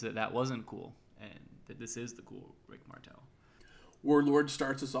told Vince that wasn't cool and that this is the cool Rick Martel. Warlord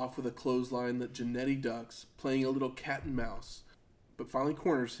starts us off with a clothesline that Jannetty ducks, playing a little cat and mouse, but finally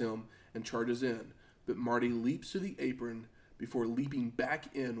corners him and charges in. But Marty leaps to the apron before leaping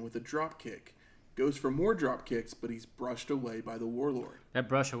back in with a drop kick. Goes for more drop kicks, but he's brushed away by the Warlord. That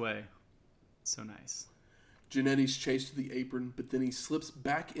brush away, so nice. Jannetty's chased to the apron, but then he slips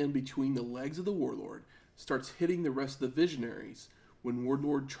back in between the legs of the Warlord, starts hitting the rest of the Visionaries when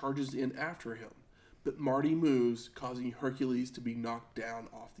Warlord charges in after him. But Marty moves, causing Hercules to be knocked down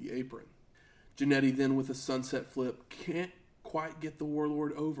off the apron. Jannetty then with a sunset flip can't quite get the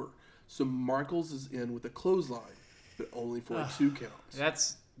Warlord over. So Michaels is in with a clothesline, but only for a 2 count.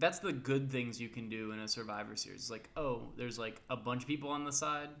 That's the good things you can do in a Survivor Series. There's a bunch of people on the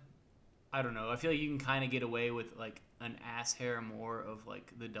side. I don't know. I feel you can kind of get away with an ass hair more of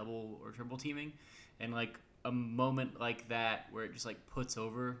the double or triple teaming, and a moment like that where it just puts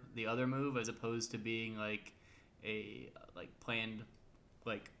over the other move as opposed to being a planned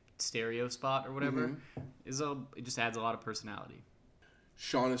stereo spot or whatever. It just adds a lot of personality.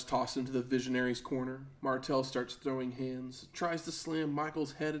 Shawn is tossed into the Visionaries' corner. Martel starts throwing hands, tries to slam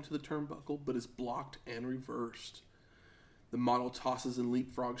Michael's head into the turnbuckle, but is blocked and reversed. The model tosses and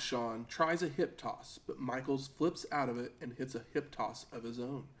leapfrogs Shawn, tries a hip toss, but Michaels flips out of it and hits a hip toss of his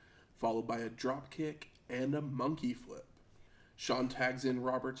own. followed by a drop kick and a monkey flip. Shawn tags in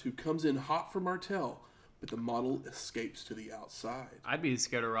Roberts, who comes in hot for Martel, but the model escapes to the outside. I'd be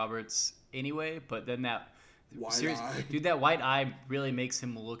scared of Roberts anyway, but then that White eye. dude, that white eye really makes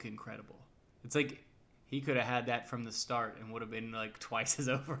him look incredible. It's like he could have had that from the start and would have been like twice as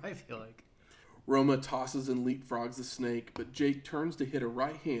over, I feel like. Roma tosses and leapfrogs the snake, but Jake turns to hit a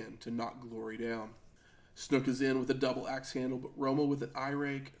right hand to knock Glory down. Snook is in with a double axe handle, but Roma with an eye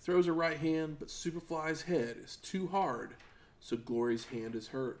rake throws a right hand, but Superfly's head is too hard, so Glory's hand is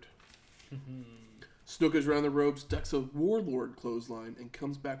hurt. Snook is around the ropes, ducks a Warlord clothesline, and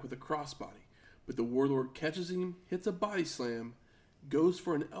comes back with a crossbody. But the Warlord catches him, hits a body slam, goes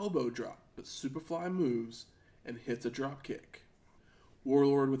for an elbow drop, but Superfly moves and hits a drop kick.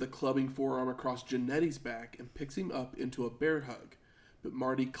 Warlord with a clubbing forearm across Jannetty's back and picks him up into a bear hug, but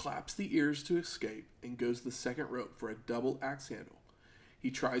Marty claps the ears to escape and goes to the second rope for a double axe handle.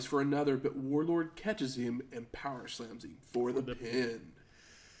 He tries for another, but Warlord catches him and power slams him for the pin.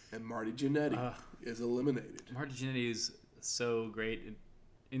 And Marty Jannetty is eliminated. Marty Jannetty is so great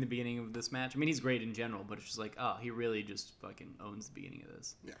in the beginning of this match. I mean, he's great in general, but it's just like, he really just fucking owns the beginning of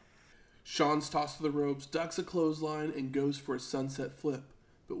this. Yeah. Shawn's tossed to the ropes, ducks a clothesline, and goes for a sunset flip.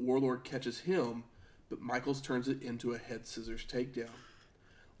 But Warlord catches him, but Michaels turns it into a head scissors takedown.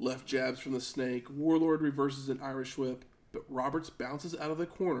 Left jabs from the snake, Warlord reverses an Irish whip, but Roberts bounces out of the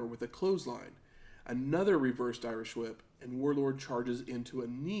corner with a clothesline. Another reversed Irish whip, and Warlord charges into a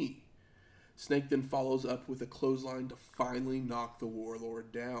knee. Snake then follows up with a clothesline to finally knock the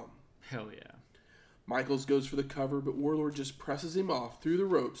Warlord down. Hell yeah. Michaels goes for the cover, but Warlord just presses him off through the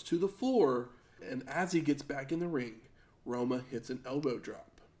ropes to the floor, and as he gets back in the ring, Roma hits an elbow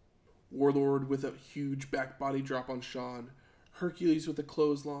drop. Warlord with a huge back body drop on Shawn, Hercules with a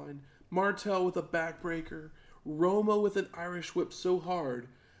clothesline, Martel with a backbreaker, Roma with an Irish whip so hard,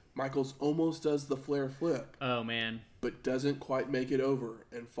 Michaels almost does the flare flip. Oh, man. But doesn't quite make it over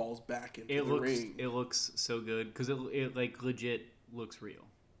and falls back into the ring. It looks so good because it like legit looks real.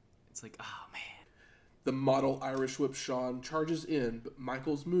 It's like, oh, man. The model Irish whip Shawn charges in, but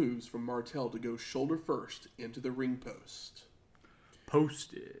Michaels moves from Martel to go shoulder first into the ring post.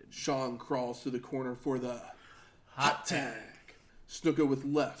 Posted. Shawn crawls to the corner for the hot tag. Snuka with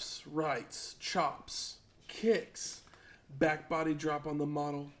lefts, rights, chops, kicks. Back body drop on the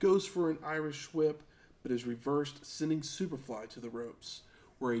model, goes for an Irish whip, but is reversed, sending Superfly to the ropes,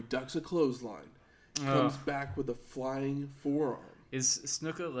 where he ducks a clothesline, comes back with a flying forearm. Is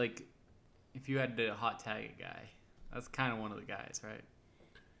Snuka like, if you had to hot tag a guy, that's kind of one of the guys, right?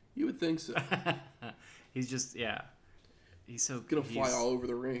 You would think so. He's just, yeah. He's so gonna fly all over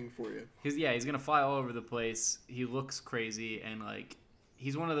the ring for you. He's gonna fly all over the place. He looks crazy, and like,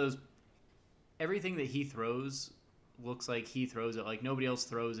 he's one of those. Everything that he throws looks like he throws it. Like nobody else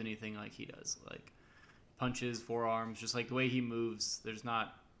throws anything like he does. Like punches, forearms, just like the way he moves. There's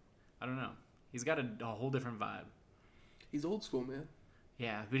not. I don't know. He's got a whole different vibe. He's old school, man.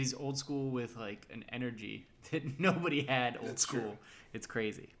 Yeah, but he's old school with like an energy that nobody had old That's school. True. It's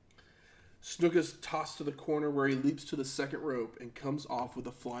crazy. Snuka's tossed to the corner where he leaps to the second rope and comes off with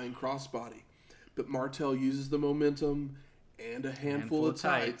a flying crossbody. But Martel uses the momentum and a handful of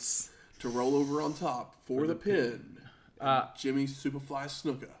tights to roll over on top for the pin. Jimmy Superfly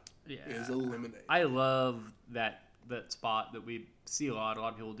Snuka is eliminated. I love that spot that we see a lot. A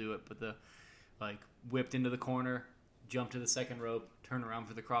lot of people do it, but the like whipped into the corner, jump to the second rope, turn around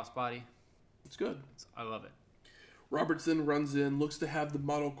for the crossbody. It's good. I love it. Robertson runs in, looks to have the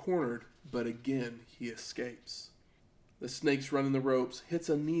model cornered, but again, he escapes. The Snake's running the ropes, hits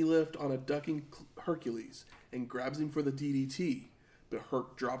a knee lift on a ducking Hercules, and grabs him for the DDT, but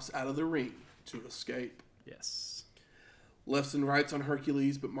Herc drops out of the ring to escape. Yes. Lefts and rights on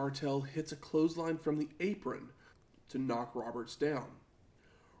Hercules, but Martel hits a clothesline from the apron to knock Roberts down.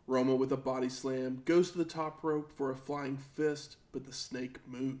 Roma with a body slam goes to the top rope for a flying fist, but the Snake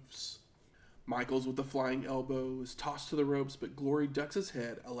moves. Michaels with the flying elbow is tossed to the ropes, but Glory ducks his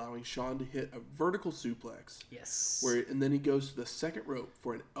head, allowing Shawn to hit a vertical suplex. Yes. And then he goes to the second rope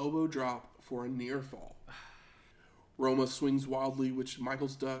for an elbow drop for a near fall. Roma swings wildly, which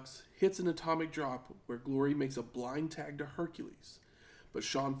Michaels ducks, hits an atomic drop where Glory makes a blind tag to Hercules, but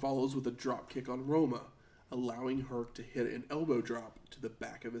Shawn follows with a drop kick on Roma, allowing Herc to hit an elbow drop to the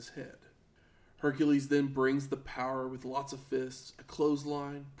back of his head. Hercules then brings the power with lots of fists, a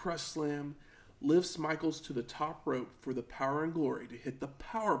clothesline, press slam, lifts Michaels to the top rope for the power and glory to hit the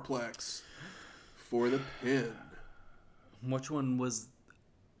powerplex for the pin. Which one was...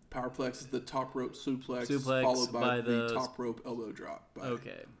 Powerplex is the top rope suplex followed by the top rope elbow drop.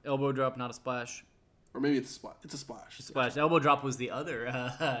 Okay. Elbow drop, not a splash. Or maybe it's a splash. It's a splash. Splash. Elbow drop was the other,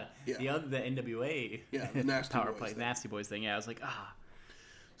 Yeah. the NWA the Nasty power Boys play, thing. Nasty Boys thing. Yeah, I was like,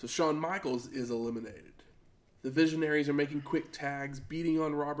 So Shawn Michaels is eliminated. The Visionaries are making quick tags, beating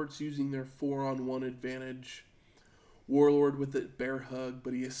on Roberts using their 4-on-1 advantage. Warlord with a bear hug,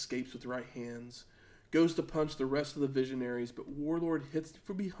 but he escapes with right hands. Goes to punch the rest of the Visionaries, but Warlord hits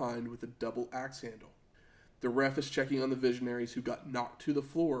from behind with a double axe handle. The ref is checking on the Visionaries, who got knocked to the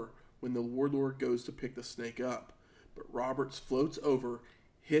floor when the Warlord goes to pick the Snake up. But Roberts floats over,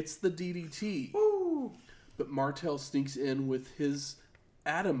 hits the DDT. Ooh. But Martel sneaks in with his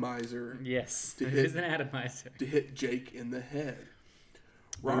atomizer. Yes, To it hit- is an atomizer. To hit Jake in the head.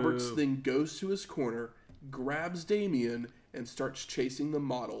 Roberts Boo. then goes to his corner, grabs Damien, and starts chasing the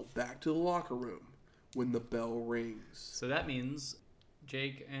model back to the locker room when the bell rings. So that means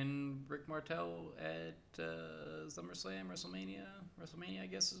Jake and Rick Martel at SummerSlam, WrestleMania, I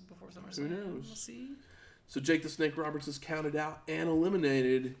guess, is before SummerSlam. Who knows? We'll see. So Jake the Snake Roberts is counted out and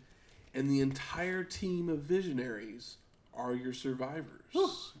eliminated, and the entire team of Visionaries are your survivors.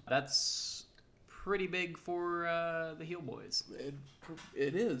 That's pretty big for the heel boys.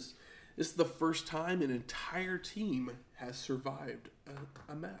 It is. This is the first time an entire team has survived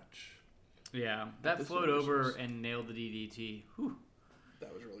a match. Yeah, that This flowed was- over and nailed the DDT. Whew.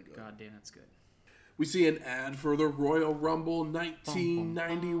 That was really good. God damn, that's good. We see an ad for the Royal Rumble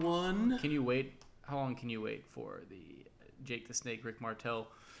 1991. Can you wait? How long can you wait for the Jake the Snake, Rick Martel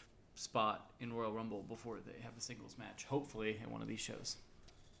spot in Royal Rumble before they have a singles match? Hopefully, in one of these shows.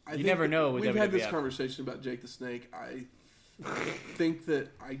 I You think never that know with We've had this WWF. conversation about Jake the Snake. I think that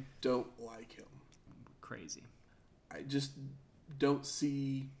I don't like him. Crazy. I just don't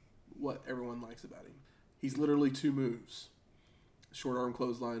see what everyone likes about him. He's literally 2 moves. Short arm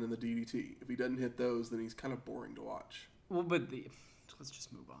clothesline and the DDT. If he doesn't hit those, then he's kind of boring to watch. Well, but let's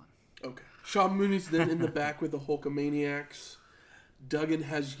just move on. Okay. Shawn Mooney's then in the back with the Hulkamaniacs. Duggan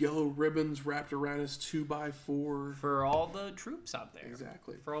has yellow ribbons wrapped around his 2x4. For all the troops out there.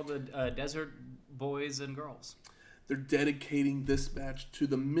 Exactly. For all the desert boys and girls. They're dedicating this match to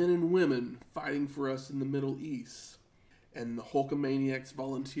the men and women fighting for us in the Middle East. And the Hulkamaniacs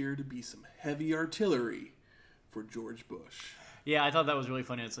volunteer to be some heavy artillery for George Bush. Yeah, I thought that was really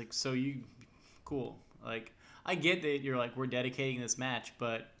funny. It's like, cool. Like, I get that you're like, we're dedicating this match,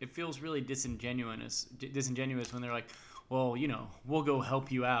 but it feels really disingenuous when they're like, well, we'll go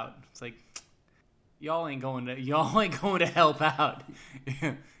help you out. It's like, y'all ain't going to help out.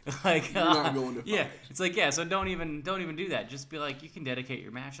 Like, You're not going to fight. Yeah, it's like, yeah. So don't even do that. Just be like, you can dedicate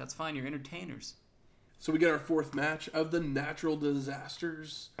your match. That's fine. You're entertainers. So we get our 4th match of the natural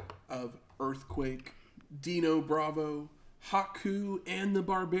disasters of Earthquake, Dino Bravo, Haku, and the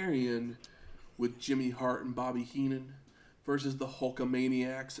Barbarian, with Jimmy Hart and Bobby Heenan versus the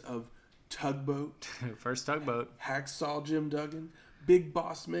Hulkamaniacs of Tugboat, First Tugboat. Hacksaw Jim Duggan, Big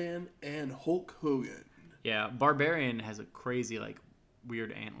Boss Man, and Hulk Hogan. Yeah, Barbarian has a crazy, like,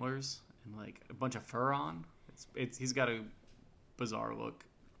 weird antlers and, like, a bunch of fur on. He's got a bizarre look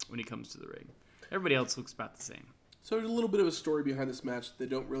when he comes to the ring. Everybody else looks about the same. So there's a little bit of a story behind this match that they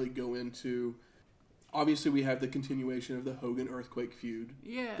don't really go into. Obviously, we have the continuation of the Hogan Earthquake feud.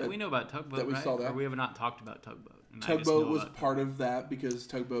 Yeah, we know about Tugboat, that we right? saw that. Or we have not talked about Tugboat. And I just Tugboat know was about part of that because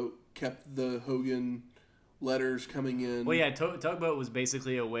Tugboat kept the Hogan letters coming in. Well, yeah, Tugboat was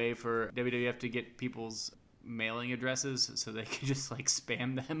basically a way for WWF to get people's mailing addresses so they could just, like,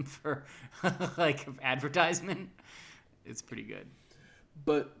 spam them for, like, advertisement. It's pretty good.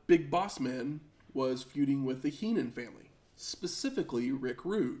 But Big Boss Man was feuding with the Heenan family, specifically Rick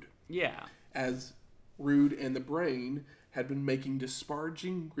Rude, Yeah. as Rude and the Brain had been making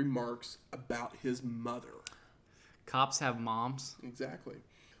disparaging remarks about his mother. Cops have moms. Exactly.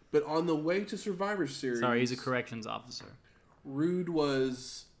 But on the way to Survivor Series... Sorry, he's a corrections officer. Rude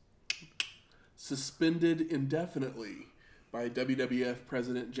was suspended indefinitely by WWF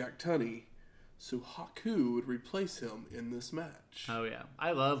President Jack Tunney, so Haku would replace him in this match. Oh, yeah.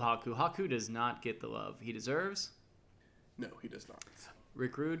 I love Haku. Haku does not get the love he deserves. No, he does not.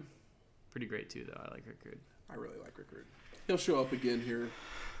 Rick Rude, pretty great too, though. I like Rick Rude. I really like Rick Rude. He'll show up again here.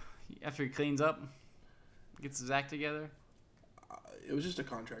 After he cleans up, gets his act together. It was just a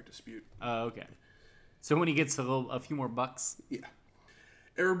contract dispute. Oh, okay. So when he gets a few more bucks. Yeah.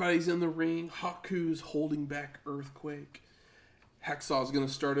 Everybody's in the ring. Haku's holding back Earthquake. Hacksaw's going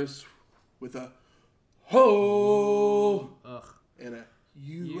to start us with a ho Ugh. and a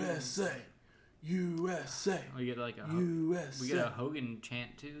USA. USA. We get like USA. we get a Hogan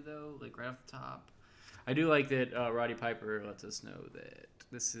chant too, though, like right off the top. I do like that Roddy Piper lets us know that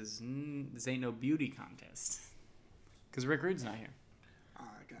this ain't no beauty contest because Rick Rude's not here. I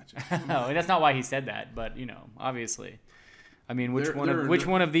gotcha. No, and that's not why he said that, but obviously. I mean, which There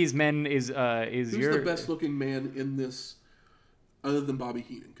one of these men is who's your the best looking man in this, other than Bobby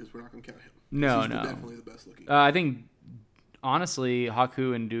Heenan? Because we're not going to count him. No, He's no. definitely the best looking. I think honestly,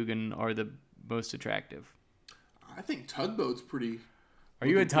 Haku and Dugan are the most attractive. I think Tugboat's pretty. Are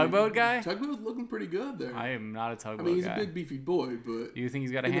you a Tugboat guy? Tugboat's looking pretty good there. I am not a Tugboat guy. I mean, he's a big beefy boy, but you think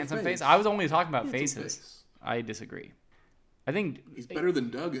he's got a handsome face? I was only talking about handsome faces. face. I disagree. I think he's better than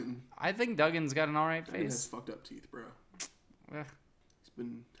Duggan. I think Duggan's got an alright face. Duggan has fucked up teeth, bro. Eh.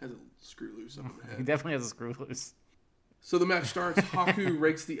 Has a screw loose up in the head. He definitely has a screw loose. So the match starts. Haku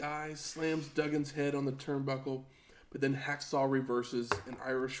rakes the eyes, slams Duggan's head on the turnbuckle, but then Hacksaw reverses an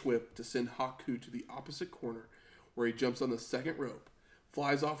Irish whip to send Haku to the opposite corner, where he jumps on the second rope,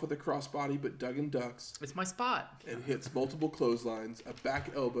 flies off with a crossbody, but Duggan ducks. It's my spot. And hits multiple clotheslines, a back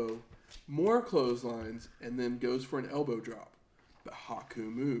elbow, more clotheslines, and then goes for an elbow drop. But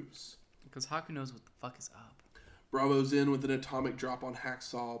Haku moves. Because Haku knows what the fuck is up. Bravo's in with an atomic drop on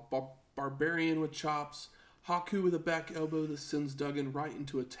Hacksaw. Barbarian with chops. Haku with a back elbow that sends Duggan right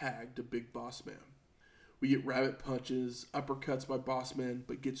into a tag to Big Boss Man. We get rabbit punches, uppercuts by Boss Man,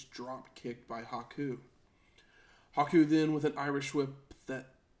 but gets drop kicked by Haku. Haku then with an Irish whip that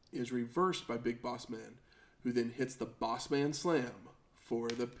is reversed by Big Boss Man, who then hits the Boss Man Slam for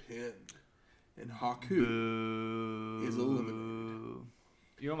the pin. And Haku is eliminated.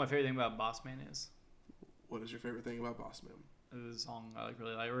 You know what my favorite thing about Boss Man is? What is your favorite thing about Boss Man? The song I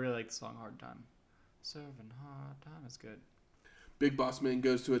really like the song Hard Time. Serving hard time is good. Big Boss Man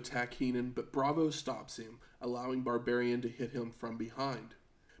goes to attack Heenan, but Bravo stops him, allowing Barbarian to hit him from behind.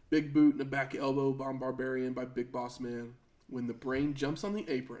 Big boot and a back elbow bomb Barbarian by Big Boss Man. When the Brain jumps on the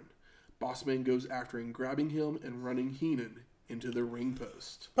apron, Boss Man goes after him, grabbing him and running Heenan into the ring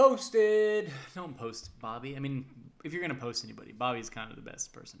post. Posted! Don't post Bobby. I mean, if you're going to post anybody, Bobby's kind of the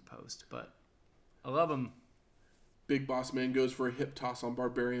best person to post, but I love him. Big Boss Man goes for a hip toss on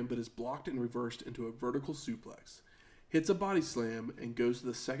Barbarian, but is blocked and reversed into a vertical suplex. Hits a body slam and goes to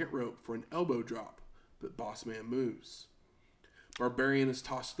the second rope for an elbow drop, but Boss Man moves. Barbarian is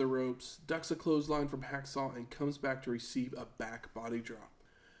tossed to the ropes, ducks a clothesline from Hacksaw, and comes back to receive a back body drop.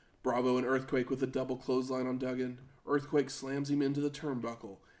 Bravo and Earthquake with a double clothesline on Duggan. Earthquake slams him into the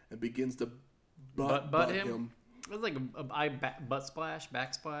turnbuckle and begins to butt him. It was like a butt splash,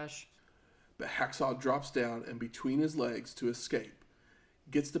 back splash. But Hacksaw drops down and between his legs to escape.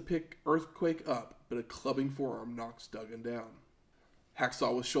 Gets to pick Earthquake up, but a clubbing forearm knocks Duggan down.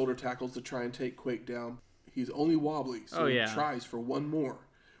 Hacksaw with shoulder tackles to try and take Quake down. He's only wobbly, so he tries for one more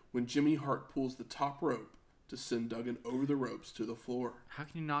when Jimmy Hart pulls the top rope to send Duggan over the ropes to the floor. How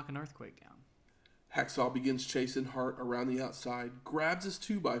can you knock an Earthquake down? Hacksaw begins chasing Hart around the outside, grabs his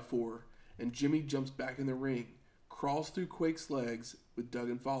 2x4, and Jimmy jumps back in the ring, crawls through Quake's legs with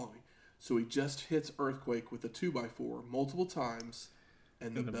Duggan following. So he just hits Earthquake with a 2x4 multiple times,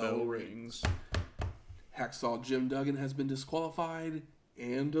 and the bell rings. Hacksaw Jim Duggan has been disqualified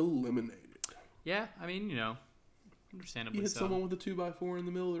and eliminated. Yeah, I mean, understandably You hit so. someone with a 2x4 in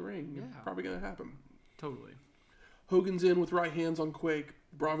the middle of the ring. Yeah. It's probably going to happen. Totally. Hogan's in with right hands on Quake.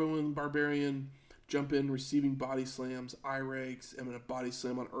 Bravo and Barbarian jump in, receiving body slams, eye rakes, and a body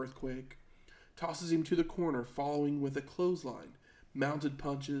slam on Earthquake. Tosses him to the corner, following with a clothesline. Mounted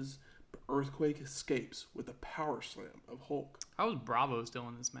punches, but Earthquake escapes with a power slam of Hulk. How was Bravo still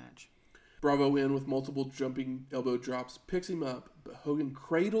in this match? Bravo in with multiple jumping elbow drops, picks him up, but Hogan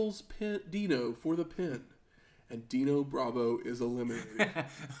cradles Dino for the pin, and Dino Bravo is eliminated.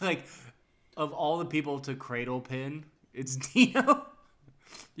 Like, of all the people to cradle pin, it's Dino.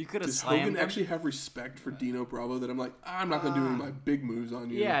 You could have Does slammed Hogan him. actually have respect for Dino Bravo that I'm like, I'm not going to do any of my big moves on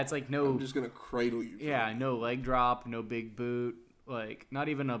you. Yeah, it's like no. I'm just going to cradle you. Yeah, no leg drop, no big boot, like not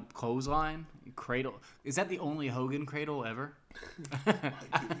even a clothesline. Cradle. Is that the only Hogan cradle ever?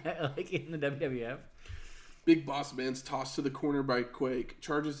 Like in the WWF? Big Boss Man's tossed to the corner by Quake,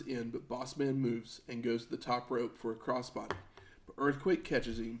 charges in, but Boss Man moves and goes to the top rope for a crossbody. But Earthquake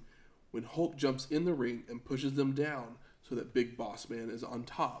catches him when Hulk jumps in the ring and pushes them down so that Big Boss Man is on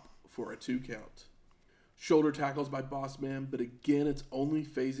top for a 2 count. Shoulder tackles by Boss Man, but again it's only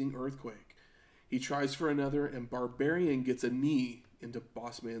phasing Earthquake. He tries for another, and Barbarian gets a knee into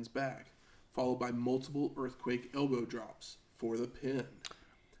Boss Man's back, followed by multiple Earthquake elbow drops for the pin.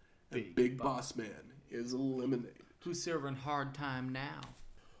 And Big Boss Man is eliminated. Who's serving hard time now?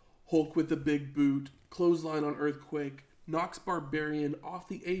 Hulk with the big boot, clothesline on Earthquake, knocks Barbarian off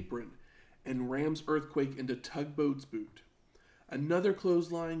the apron, and rams Earthquake into Tugboat's boot. Another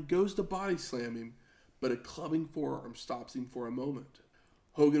clothesline goes to body slam him, but a clubbing forearm stops him for a moment.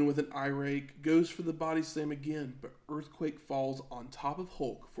 Hogan with an eye rake goes for the body slam again, but Earthquake falls on top of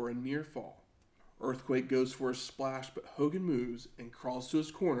Hulk for a near fall. Earthquake goes for a splash, but Hogan moves and crawls to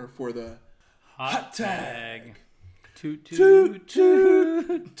his corner for the hot tag. Toot, Toot,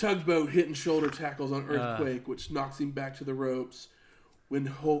 toot. Tugboat hitting shoulder tackles on Earthquake, which knocks him back to the ropes when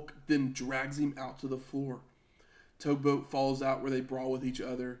Hulk then drags him out to the floor. Tugboat falls out where they brawl with each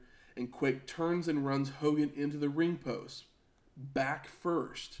other, and Quake turns and runs Hogan into the ring post. Back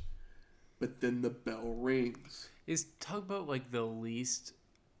first, but then the bell rings. Is Tugboat like the least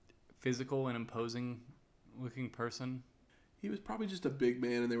physical and imposing looking person? He was probably just a big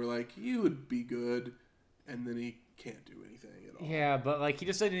man, and they were like, "You would be good," and then he can't do anything at all. Yeah, but like he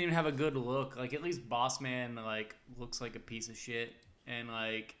just didn't even have a good look. Like at least Boss Man like looks like a piece of shit, and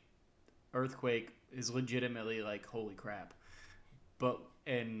like Earthquake is legitimately like holy crap. But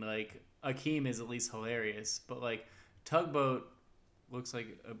and like Akeem is at least hilarious, but like Tugboat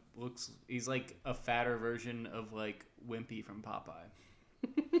he's like a fatter version of like Wimpy from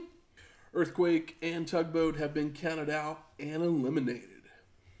Popeye. Earthquake and Tugboat have been counted out and eliminated.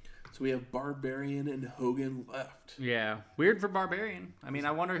 So we have Barbarian and Hogan left. Yeah, weird for Barbarian. I mean,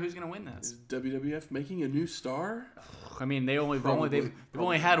 I wonder who's gonna win this. Is WWF making a new star? I mean, they've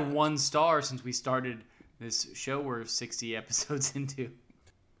only had one star since we started this show. We're 60 episodes into.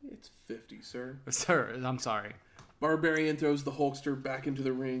 It's 50, sir. Sir, I'm sorry. Barbarian throws the Hulkster back into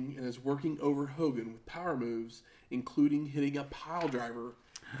the ring and is working over Hogan with power moves, including hitting a pile driver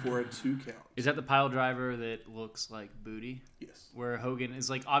for a 2 count. Is that the pile driver that looks like booty? Yes. Where Hogan is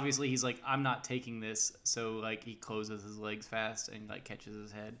like, obviously he's like, I'm not taking this, so like he closes his legs fast and like catches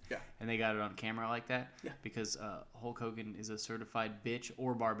his head. Yeah. And they got it on camera like that. Yeah. Because Hulk Hogan is a certified bitch,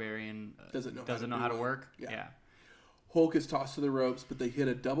 or Barbarian Doesn't know how to work. Yeah. Hulk is tossed to the ropes, but they hit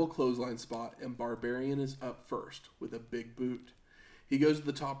a double clothesline spot, and Barbarian is up first with a big boot. He goes to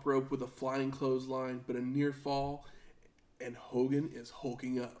the top rope with a flying clothesline, but a near fall, and Hogan is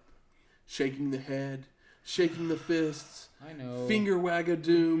hulking up, shaking the head, shaking the fists, I know. Finger wag of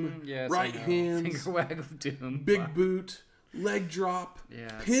doom, Yes, right I know. hands, Finger wag of doom, big boot, leg drop,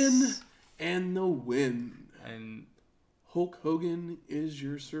 yes. pin, and the win. And Hulk Hogan is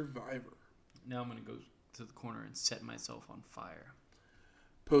your survivor. now I'm gonna go to the corner and set myself on fire.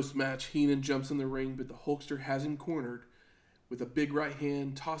 Post-match, Heenan jumps in the ring, but the Hulkster has him cornered. With a big right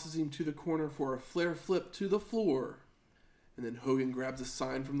hand, tosses him to the corner for a flare flip to the floor. And then Hogan grabs a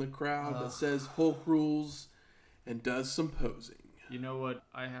sign from the crowd that says Hulk rules and does some posing. You know what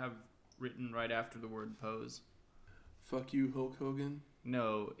I have written right after the word pose? Fuck you, Hulk Hogan.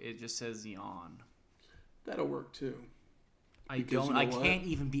 No, it just says yawn. That'll work too. I Because don't. you know I what? can't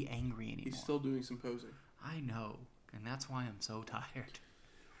even be angry anymore. He's still doing some posing. I know, and that's why I'm so tired.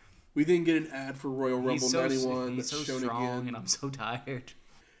 We then get an ad for Royal Rumble He's so 91 he's that's so shown strong, again. and I'm so tired.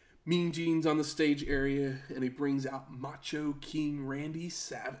 Mean Gene's on the stage area, and he brings out Macho King Randy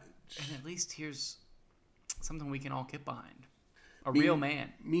Savage. And at least here's something we can all get behind. A real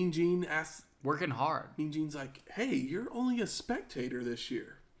man. Mean Gene asks... Working hard. Mean Gene's like, hey, you're only a spectator this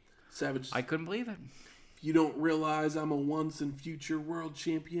year. Savage, I couldn't believe it. if you don't realize I'm a once and future world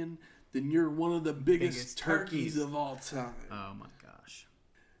champion, then you're one of the biggest turkeys of all time. Oh my gosh.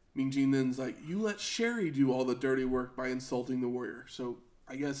 Mean Gene then's like, you let Sherry do all the dirty work by insulting the Warrior. So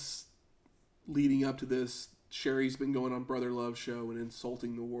I guess leading up to this, Sherry's been going on Brother Love show and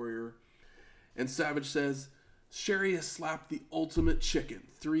insulting the Warrior. And Savage says, Sherry has slapped the ultimate chicken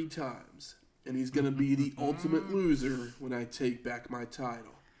 3 times. And he's going to be the ultimate loser when I take back my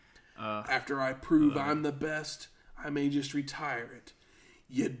title. After I prove I'm the best, I may just retire it.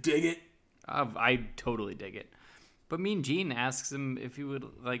 You dig it? I totally dig it. But Mean Gene asks him if he would,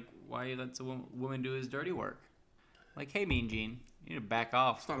 like, why he lets a woman do his dirty work. Like, hey, Mean Gene, you need to back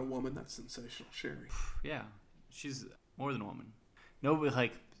off. It's not a woman, that's sensational Sherry. Yeah, she's more than a woman. No, but,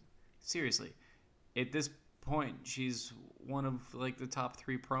 like, seriously, at this point, she's one of, like, the top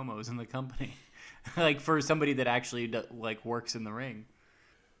 3 promos in the company. Like, for somebody that actually, like, works in the ring.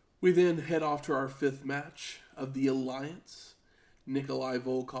 We then head off to our 5th match of the Alliance. Nikolai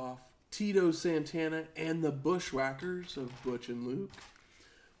Volkov, Tito Santana, and the Bushwhackers of Butch and Luke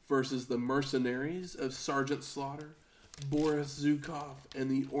versus the Mercenaries of Sergeant Slaughter, Boris Zukov, and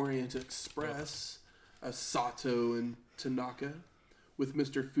the Orient Express of Sato and Tanaka, with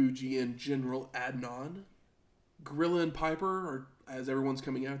Mr. Fuji and General Adnan. Gorilla and Piper, are, as everyone's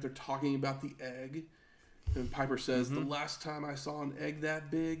coming out, they're talking about the egg. And Piper says, the last time I saw an egg that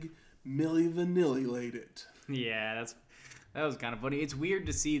big, Milli Vanilli laid it. Yeah, that was kind of funny. It's weird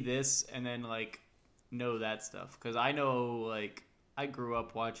to see this and then, like, know that stuff. Because I know, like, I grew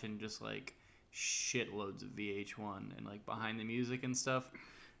up watching just, like, shitloads of VH1 and like behind the music and stuff.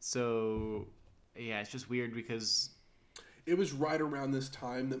 So yeah, it's just weird because it was right around this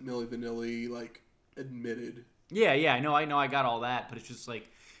time that Milli Vanilli like admitted. Yeah, I know, I got all that, but it's just like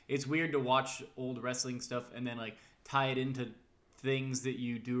it's weird to watch old wrestling stuff and then like tie it into things that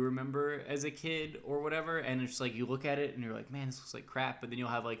you do remember as a kid or whatever, and it's like you look at it and you're like, man, this looks like crap, but then you'll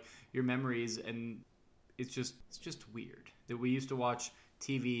have like your memories, and it's just weird that we used to watch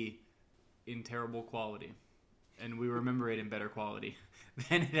TV in terrible quality and we remember it in better quality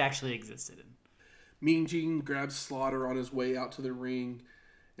than it actually existed in. Mean Gene grabs Slaughter on his way out to the ring,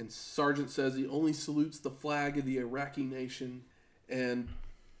 and Sargent says he only salutes the flag of the Iraqi nation. And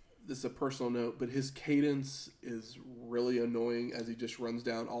this is a personal note, but his cadence is really annoying as he just runs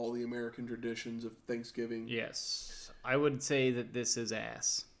down all the American traditions of Thanksgiving. Yes, I would say that this is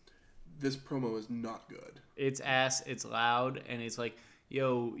ass. This promo is not good. It's ass, it's loud, and it's like,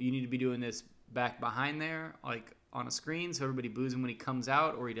 yo, you need to be doing this back behind there, like on a screen, so everybody boos him when he comes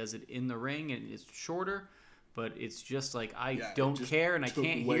out, or he does it in the ring and it's shorter. But it's just like, I don't care and I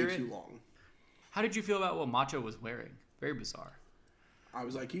can't hear it. Too long. How did you feel about what Macho was wearing? Very bizarre. I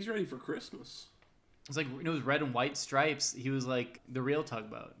was like, he's ready for Christmas. It's like, it was red and white stripes. He was like the real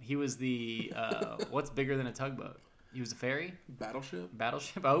tugboat. He was the, what's bigger than a tugboat? He was a ferry? Battleship?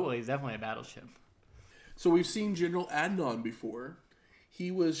 Battleship? Oh, well, he's definitely a battleship. So we've seen General Adnan before.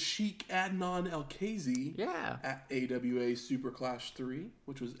 He was Sheik Adnan El-Kazi at AWA Super Clash 3,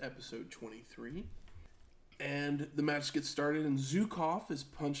 which was episode 23. And the match gets started, and Zukov is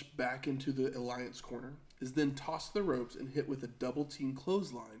punched back into the Alliance corner, is then tossed the ropes and hit with a double-team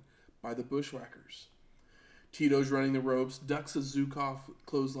clothesline by the Bushwhackers. Tito's running the ropes, ducks a Zukov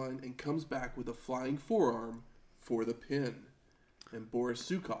clothesline, and comes back with a flying forearm for the pin. And Boris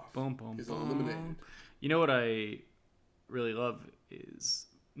Zukov is eliminated. You know what I really love is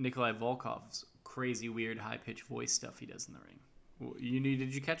Nikolai Volkov's crazy, weird, high-pitched voice stuff he does in the ring.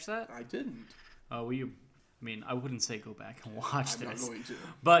 Did you catch that? I didn't. I mean, I wouldn't say go back and watch this. I'm not going to.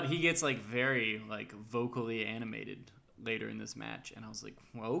 But he gets like very like vocally animated later in this match, and I was like,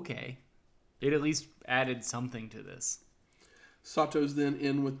 well, okay. It at least added something to this. Sato's then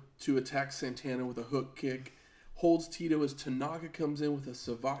in to attack Santana with a hook kick, holds Tito as Tanaka comes in with a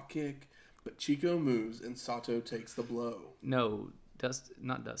savate kick, but Chico moves and Sato takes the blow. No,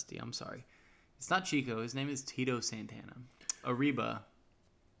 not Dusty, I'm sorry. It's not Chico, his name is Tito Santana. Ariba.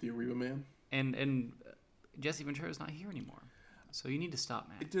 The Ariba man? And Jesse Ventura's not here anymore. So you need to stop,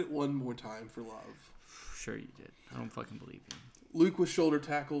 man. I did it one more time for love. Sure you did. I don't fucking believe you. Luke with shoulder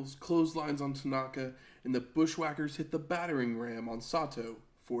tackles, clotheslines on Tanaka, and the Bushwhackers hit the battering ram on Sato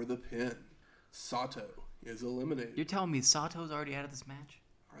for the pin. Sato is eliminated. You're telling me Sato's already out of this match?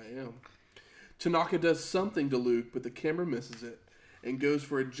 I am. Tanaka does something to Luke, but the camera misses it and goes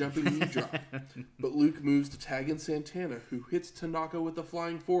for a jumping knee drop. But Luke moves to tag in Santana, who hits Tanaka with the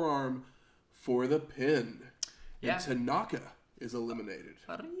flying forearm for the pin. Yeah. And Tanaka is eliminated.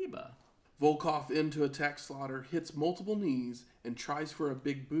 Arriba. Volkov in to attack Slaughter, hits multiple knees, and tries for a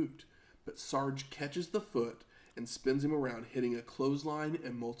big boot. But Sarge catches the foot and spins him around, hitting a clothesline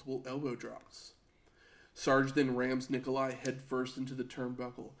and multiple elbow drops. Sarge then rams Nikolai headfirst into the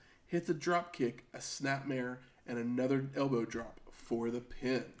turnbuckle, hits a drop kick, a snapmare, and another elbow drop for the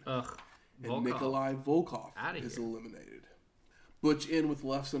pin. Ugh. And Volkov. Nikolai Volkov is eliminated. Butch in with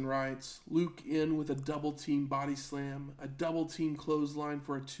lefts and rights. Luke in with a double-team body slam. A double-team clothesline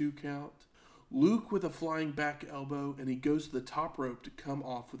for a 2 count. Luke with a flying back elbow, and he goes to the top rope to come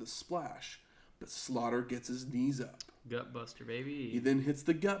off with a splash. But Slaughter gets his knees up. Gutbuster, baby. He then hits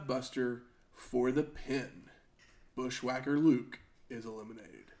the Gutbuster for the pin. Bushwhacker Luke is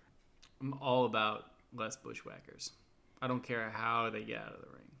eliminated. I'm all about less Bushwhackers. I don't care how they get out of the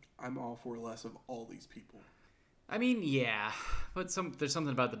ring. I'm all for less of all these people. I mean, yeah, but there's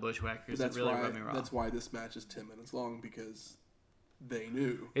something about the Bushwhackers that really rubbed me wrong. That's why this match is 10 minutes long, because they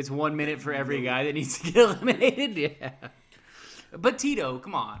knew. It's 1 minute for every guy that needs to get eliminated. Yeah. But Tito,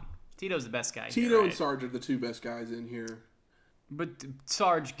 come on. Tito's the best guy Tito here, right? and Sarge are the two best guys in here. But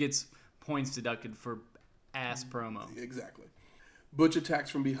Sarge gets points deducted for ass promo. Exactly. Butch attacks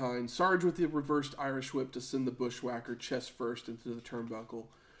from behind. Sarge with the reversed Irish whip to send the Bushwhacker chest first into the turnbuckle,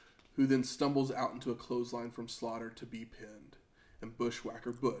 who then stumbles out into a clothesline from Slaughter to be pinned. And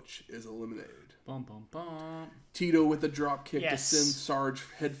Bushwhacker Butch is eliminated. Bum, bum, bum. Tito with a drop kick to send Sarge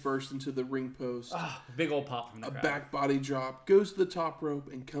headfirst into the ring post. Big old pop from the crowd. A back body drop, goes to the top rope,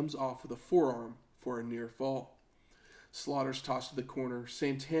 and comes off with a forearm for a near fall. Slaughter's tossed to the corner.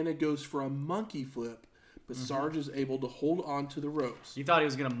 Santana goes for a monkey flip, but Sarge is able to hold on to the ropes. You thought he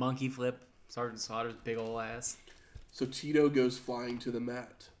was going to monkey flip Sergeant Slaughter's big old ass? So Tito goes flying to the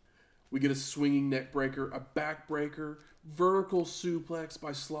mat. We get a swinging neck breaker, a back breaker, vertical suplex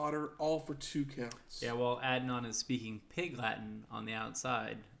by Slaughter, all for 2 counts. Yeah, well, Adnan is speaking Pig Latin on the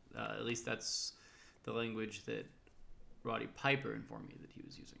outside. At least that's the language that Roddy Piper informed me that he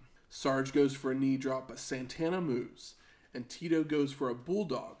was using. Sarge goes for a knee drop, but Santana moves. And Tito goes for a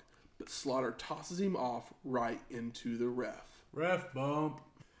bulldog, but Slaughter tosses him off right into the ref. Ref bump.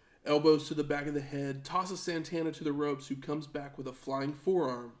 Elbows to the back of the head, tosses Santana to the ropes, who comes back with a flying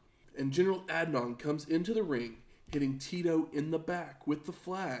forearm. And General Adnan comes into the ring, hitting Tito in the back with the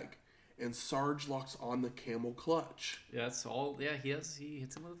flag. And Sarge locks on the camel clutch. Yeah, that's all. Yeah, he hits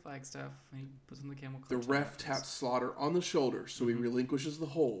him with the flag staff. He puts him in the camel clutch. The ref taps Slaughter on the shoulder, so he relinquishes the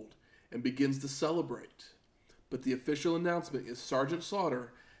hold and begins to celebrate. But the official announcement is Sergeant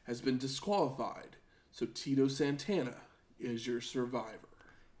Slaughter has been disqualified, so Tito Santana is your survivor.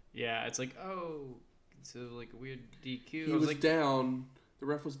 Yeah, it's like, oh, it's like a weird DQ. He was down, the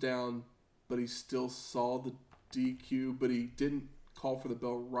ref was down, but he still saw the DQ, but he didn't call for the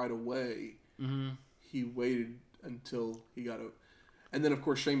bell right away. Mm-hmm. He waited until he got out. And then, of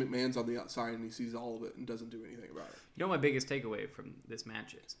course, Shane McMahon's on the outside, and he sees all of it and doesn't do anything about it. You know what my biggest takeaway from this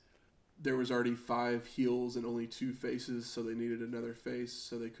match is? There was already 5 heels and only 2 faces, so they needed another face,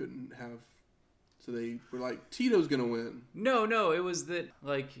 so they couldn't have... So they were like, Tito's going to win. No, it was that,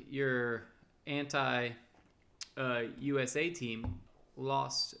 like, your anti-USA team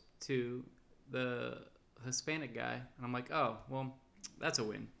lost to the Hispanic guy. And I'm like, oh, well, that's a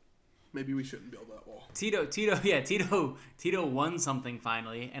win. Maybe we shouldn't build that wall. Tito won something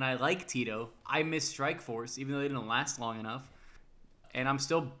finally, and I like Tito. I miss Strikeforce, even though they didn't last long enough. And I'm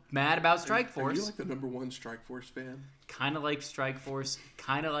still mad about Strikeforce. Are you like the number 1 Strikeforce fan? Kind of like Strikeforce,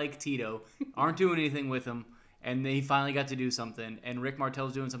 kind of like Tito. Aren't doing anything with him, and they finally got to do something. And Rick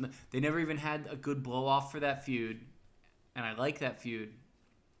Martel's doing something. They never even had a good blow-off for that feud, and I like that feud.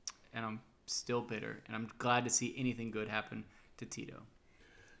 And I'm still bitter, and I'm glad to see anything good happen to Tito.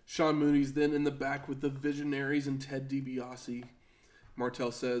 Sean Mooney's then in the back with the Visionaries and Ted DiBiase.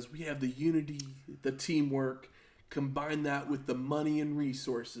 Martel says, we have the unity, the teamwork, combine that with the money and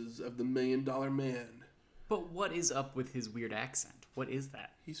resources of the $1 Million Man. But what is up with his weird accent? What is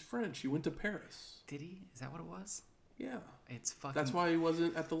that? He's French. He went to Paris. Did he? Is that what it was? Yeah. It's fucking... That's why he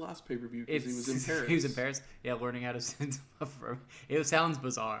wasn't at the last pay-per-view, because he was in Paris. He was in Paris? Yeah, learning how to... It sounds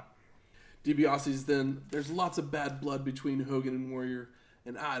bizarre. DiBiase's then, there's lots of bad blood between Hogan and Warrior,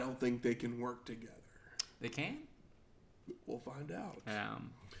 and I don't think they can work together. They can? We'll find out.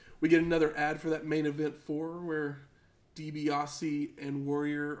 We get another ad for that main event 4 where DiBiase and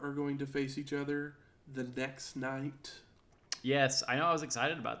Warrior are going to face each other the next night. Yes, I know. I was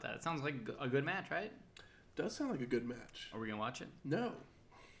excited about that. It sounds like a good match, right? Does sound like a good match. Are we going to watch it? No.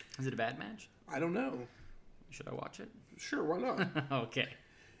 Is it a bad match? I don't know. Should I watch it? Sure, why not? Okay.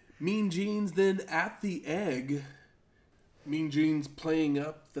 Mean Gene's then at the egg. Mean Gene's playing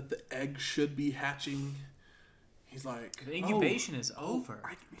up that the egg should be hatching. He's like, the incubation is over. I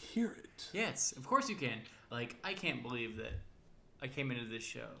can hear it. Yes, of course you can. Like, I can't believe that I came into this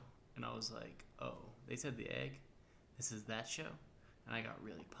show and I was like, oh, they said the egg? This is that show? And I got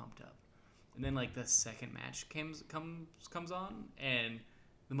really pumped up. And then, like, the second match comes on and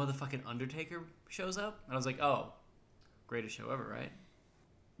the motherfucking Undertaker shows up. And I was like, oh, greatest show ever, right?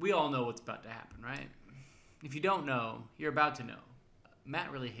 We all know what's about to happen, right? If you don't know, you're about to know.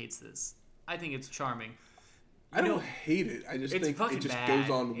 Matt really hates this. I think it's charming. I don't hate it. I just think it just goes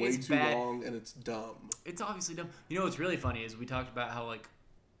on way too long and it's dumb. It's obviously dumb. You know what's really funny is we talked about how, like,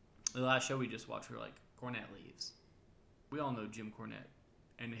 the last show we just watched, we were like, Cornette leaves. We all know Jim Cornette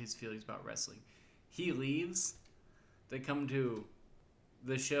and his feelings about wrestling. He leaves. They come to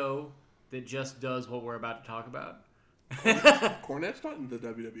the show that just does what we're about to talk about. Cornette's not in the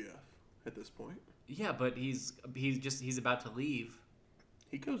WWF at this point. Yeah, but he's about to leave.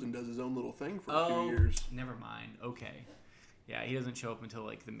 He goes and does his own little thing for a few years. Never mind. Okay. Yeah, he doesn't show up until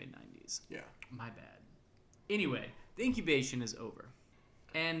like the mid-90s. Yeah. My bad. Anyway, the incubation is over.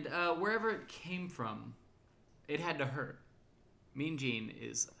 And wherever it came from, it had to hurt. Mean Gene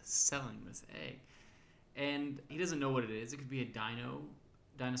is selling this egg. And he doesn't know what it is. It could be a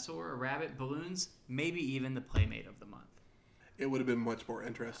dinosaur, a rabbit, balloons, maybe even the Playmate of the Month. It would have been much more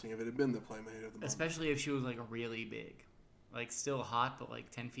interesting if it had been the Playmate of the Month. Especially if she was like really big. Like, still hot, but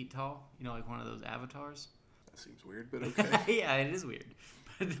like 10 feet tall. You know, like one of those avatars. That seems weird, but okay. Yeah, it is weird.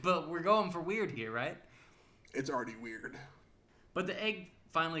 But we're going for weird here, right? It's already weird. But the egg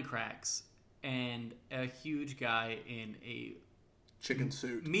finally cracks, and a huge guy in a chicken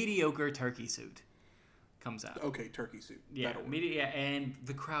suit, mediocre turkey suit, comes out. Okay, turkey suit. Yeah, and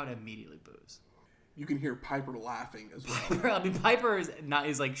the crowd immediately boos. You can hear Piper laughing as well. I mean, Piper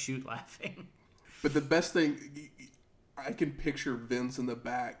is like shoot laughing. But the best thing, I can picture Vince in the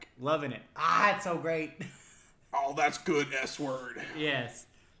back. Loving it. It's so great. Oh, that's good S-word. Yes,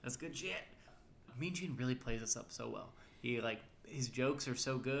 that's good shit. Mean Gene really plays this up so well. His jokes are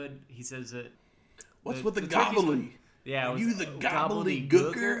so good. He says that. What's with the gobbly? Yeah, Are you the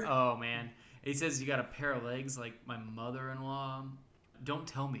gobbledygooker? Oh man, he says you got a pair of legs like my mother-in-law. Don't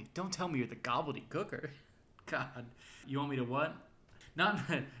tell me you're the gobbledygooker. God, you want me to what? Not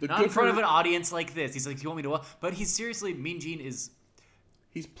in front of an audience like this. He's like, you want me to what? But he's seriously, Mean Gene is.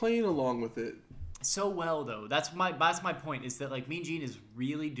 He's playing along with it so well though. That's my point. Is that like Mean Gene is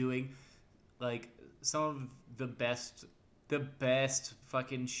really doing like some of the best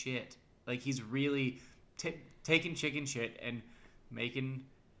fucking shit. Like he's really taking chicken shit and making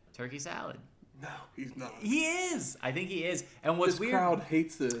turkey salad. No, he's not. He is. I think he is. And what's weird? This crowd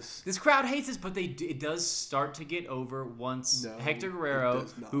hates this. This crowd hates this, but it does start to get over once Hector Guerrero,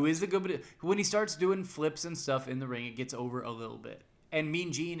 who is the good, when he starts doing flips and stuff in the ring, it gets over a little bit. And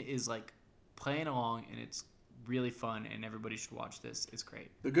Mean Gene is like playing along, and it's really fun, and everybody should watch this. It's great.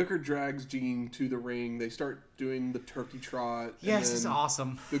 The Gooker drags Gene to the ring. They start doing the turkey trot. Yes, it's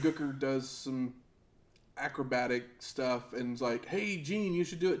awesome. The Gooker does some acrobatic stuff and is like, "Hey, Gene, you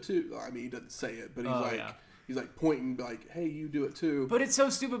should do it too." I mean, he doesn't say it, but he's like pointing, like, "Hey, you do it too." But it's so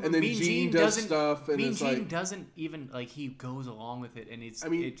stupid. And then Mean Gene does stuff, and Mean it's Gene like, doesn't even like he goes along with it, and it's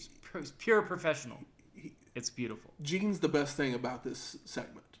it's pure professional. It's beautiful. Gene's the best thing about this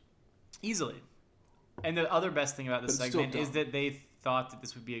segment, easily. And the other best thing about this segment is that they thought that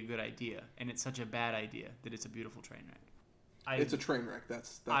this would be a good idea, and it's such a bad idea that it's a beautiful train wreck. It's a train wreck.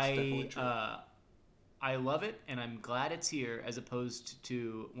 That's definitely true. I love it, and I'm glad it's here, as opposed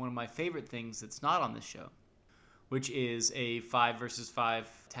to one of my favorite things that's not on this show, which is a 5 versus 5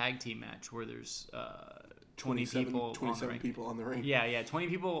 tag team match where there's 27 people on the ring. Yeah, 20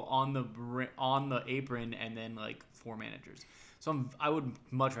 people on the apron, and then like 4 managers. So I would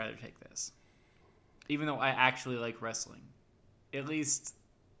much rather take this, even though I actually like wrestling. At least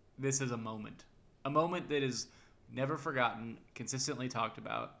this is a moment that is never forgotten, consistently talked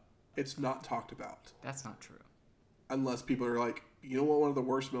about. It's not talked about. That's not true. Unless people are like, you know what one of the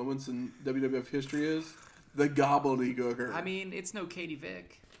worst moments in WWF history is? The gobbledygooker. I mean, it's no Katie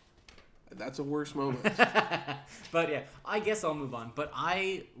Vick. That's a worse moment. But yeah, I guess I'll move on. But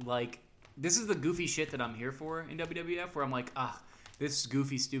this is the goofy shit that I'm here for in WWF, where I'm like, this is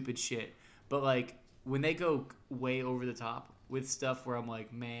goofy, stupid shit. But like, when they go way over the top with stuff where I'm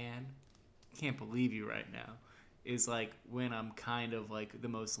like, man, can't believe you right now, is like when I'm kind of like the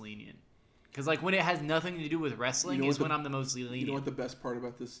most lenient. Because like when it has nothing to do with wrestling when I'm the most lenient. You know what the best part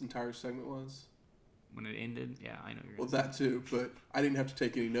about this entire segment was? When it ended? Yeah, I know you're Well, that too, but I didn't have to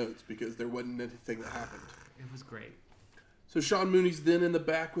take any notes because there wasn't anything that happened. It was great. So Sean Mooney's then in the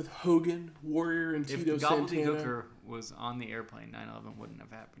back with Hogan, Warrior, and Tito Santana. If Gobbledygooker was on the airplane, 9/11 wouldn't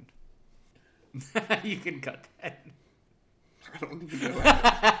have happened. You can cut that. I don't even know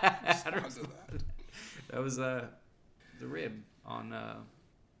how to respond to that. That was the rib on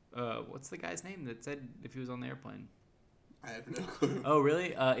what's the guy's name that said if he was on the airplane? I have no clue. Oh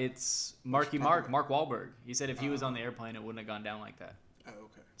really? It's Mark Wahlberg. He said if he was on the airplane, it wouldn't have gone down like that. Oh,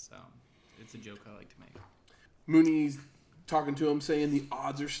 okay. So it's a joke I like to make. Mooney's talking to him, saying the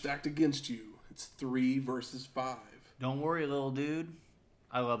odds are stacked against you. It's 3 versus 5. Don't worry, little dude.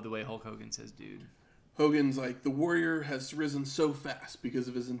 I love the way Hulk Hogan says dude. Hogan's like, the Warrior has risen so fast because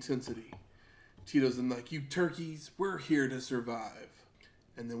of his intensity. Tito's in like, you turkeys, we're here to survive.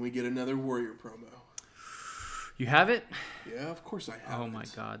 And then we get another Warrior promo. You have it? Yeah, of course I have it. Oh my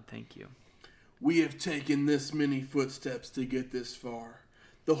God, thank you. We have taken this many footsteps to get this far.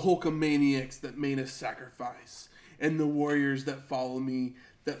 The Hulkamaniacs that made a sacrifice, and the warriors that follow me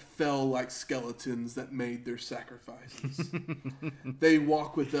that fell like skeletons that made their sacrifices. They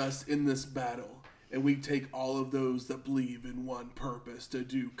walk with us in this battle, and we take all of those that believe in one purpose to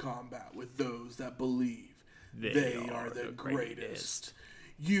do combat with those that believe they are the greatest.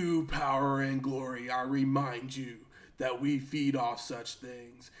 You, power and glory, I remind you that we feed off such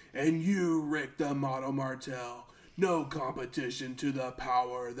things. And you, Rick the Model Martel, no competition to the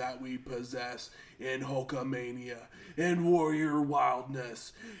power that we possess in Hulkamania, and Warrior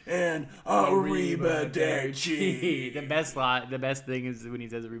Wildness, and Arrivederci. The best thing is when he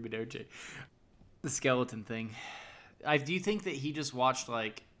says Arrivederci. The skeleton thing. Do you think that he just watched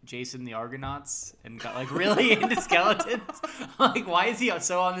like Jason the Argonauts and got like really into skeletons? Like, why is he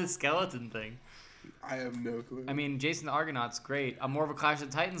so on this skeleton thing? I have no clue. I mean, Jason the Argonaut's great. I'm more of a Clash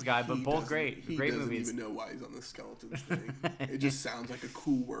of the Titans guy, but both great. Great movies. He doesn't even know why he's on the skeletons thing. It just sounds like a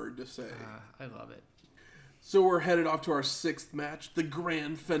cool word to say. I love it. So we're headed off to our 6th match, the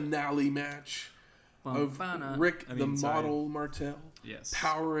grand finale match of Model Martel, yes,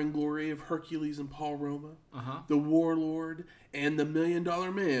 Power and Glory of Hercules and Paul Roma, uh-huh, the Warlord, and the $1 Million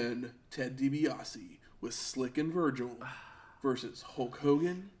Man, Ted DiBiase, with Slick and Virgil, versus Hulk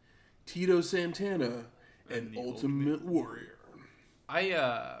Hogan, Tito Santana, and Ultimate Warrior.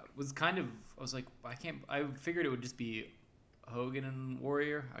 I figured it would just be Hogan and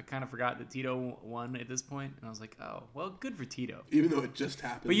Warrior. I kind of forgot that Tito won at this point, and I was like, oh, well, good for Tito. Even though it just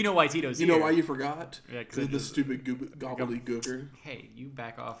happened. But you know why Tito's here. You know why you forgot? Yeah, because of the stupid gobbledygooker. Hey, you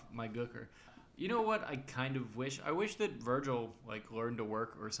back off my gooker. You know what I kind of wish? I wish that Virgil, learned to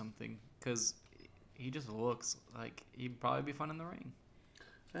work or something, because he just looks like he'd probably be fun in the ring.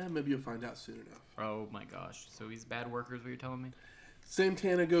 Maybe you'll find out soon enough. Oh, my gosh. So he's bad worker is what you're telling me?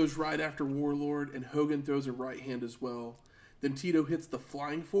 Santana goes right after Warlord, and Hogan throws a right hand as well. Then Tito hits the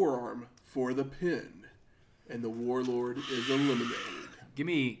flying forearm for the pin, and the Warlord is eliminated.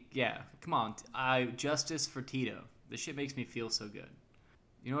 Come on. Justice for Tito. This shit makes me feel so good.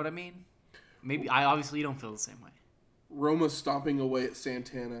 You know what I mean? Maybe, obviously you don't feel the same way. Roma stomping away at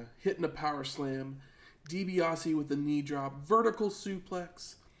Santana, hitting a power slam, DiBiase with a knee drop, vertical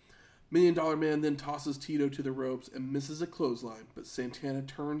suplex. $1 Million Man then tosses Tito to the ropes and misses a clothesline, but Santana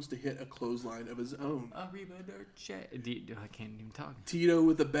turns to hit a clothesline of his own. I can't even talk. Tito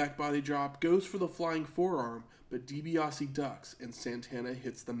with a back body drop goes for the flying forearm, but DiBiase ducks and Santana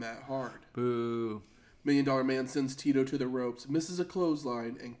hits the mat hard. Boo. $1 Million Man sends Tito to the ropes, misses a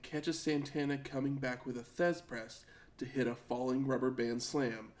clothesline, and catches Santana coming back with a Thez press to hit a falling rubber band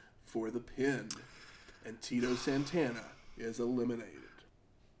slam for the pin. And Tito Santana is eliminated.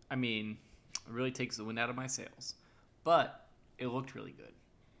 I mean, it really takes the wind out of my sails. But it looked really good.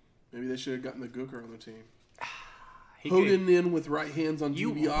 Maybe they should have gotten the Gooker on the team. Hogan in with right hands on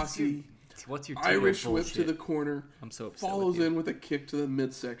DiBiase. What's your Irish whip bullshit? to the corner. I'm so upset. Follows in with a kick to the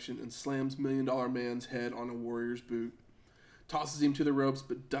midsection and slams $1 Million Man's head on a Warrior's boot. Tosses him to the ropes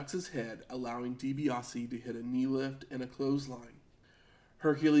but ducks his head, allowing DiBiase to hit a knee lift and a clothesline.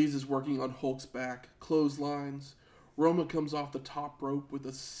 Hercules is working on Hulk's back, clotheslines. Roma comes off the top rope with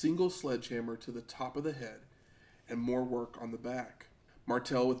a single sledgehammer to the top of the head, and more work on the back.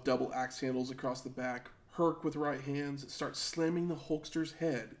 Martel with double axe handles across the back. Herc with right hands starts slamming the Hulkster's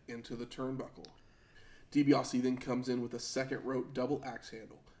head into the turnbuckle. DiBiase then comes in with a second rope double axe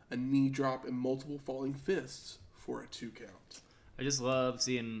handle, a knee drop, and multiple falling fists for a 2 count. I just love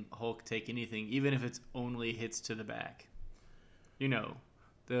seeing Hulk take anything, even if it's only hits to the back. You know,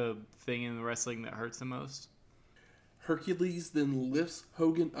 the thing in wrestling that hurts the most. Hercules then lifts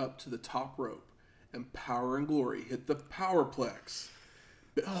Hogan up to the top rope, and Power and Glory hit the Powerplex.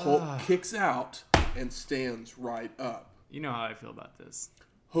 But Hulk kicks out and stands right up. You know how I feel about this.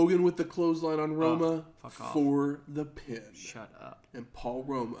 Hogan with the clothesline on Roma for the pin. Shut up. And Paul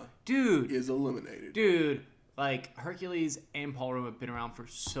Roma is eliminated. Dude, Hercules and Paul Roma have been around for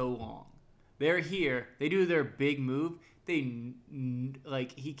so long. They're here. They do their big move. He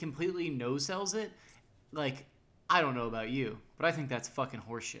completely no-sells it. I don't know about you, but I think that's fucking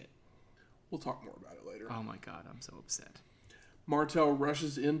horseshit. We'll talk more about it later. Oh my god, I'm so upset. Martel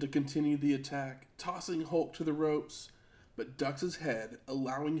rushes in to continue the attack, tossing Hulk to the ropes, but ducks his head,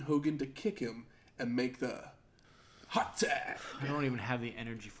 allowing Hogan to kick him and make the hot tag. I don't even have the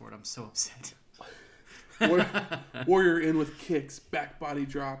energy for it. I'm so upset. Warrior in with kicks, back body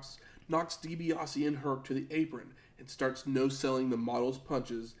drops, knocks DiBiase and Herc to the apron, and starts no-selling the model's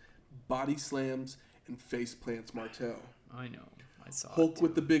punches, body slams, and face plants Martel. I know. I saw Hulk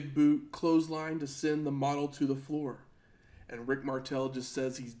with the big boot, clothesline to send the model to the floor. And Rick Martel just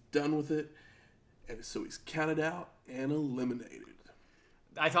says he's done with it, and so he's counted out and eliminated.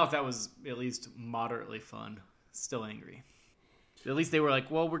 I thought that was at least moderately fun. Still angry. At least they were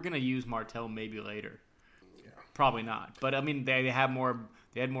like, well, we're going to use Martel maybe later. Yeah. Probably not. But, I mean, they had more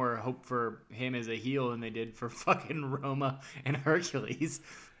hope for him as a heel than they did for fucking Roma and Hercules.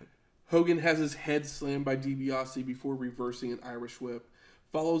 Hogan has his head slammed by DiBiase before reversing an Irish whip.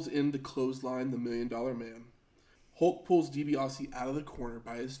 Follows in to clothesline the $1 Million Man. Hulk pulls DiBiase out of the corner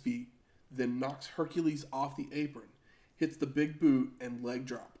by his feet, then knocks Hercules off the apron, hits the big boot and leg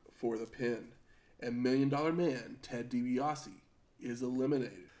drop for the pin. And $1 Million Man, Ted DiBiase, is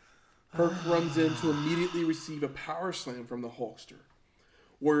eliminated. Herc runs in to immediately receive a power slam from the Hulkster.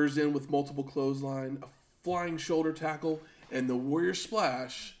 Warrior's in with multiple clothesline, a flying shoulder tackle, and the Warrior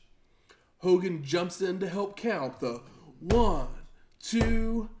Splash. Hogan jumps in to help count the 1,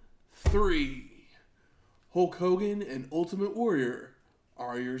 2, 3. Hulk Hogan and Ultimate Warrior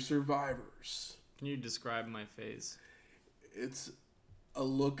are your survivors. Can you describe my face? It's a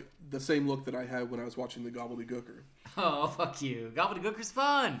look, the same look that I had when I was watching the Gobbledygooker. Oh, fuck you. Gobbledygooker's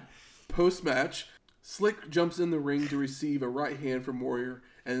fun. Post-match, Slick jumps in the ring to receive a right hand from Warrior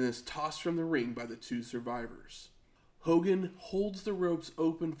and is tossed from the ring by the two survivors. Hogan holds the ropes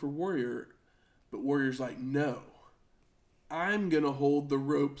open for Warrior, but Warrior's like, no, I'm going to hold the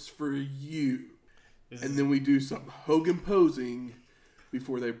ropes for you. And then we do some Hogan posing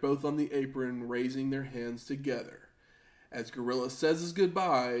before they're both on the apron raising their hands together. As Gorilla says his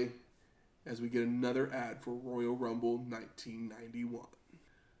goodbye, as we get another ad for Royal Rumble 1991.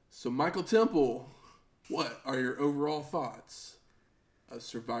 So Michael Temple, what are your overall thoughts of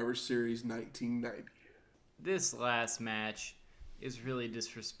Survivor Series 1990? This last match is really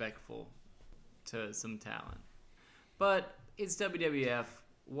disrespectful to some talent. But it's WWF,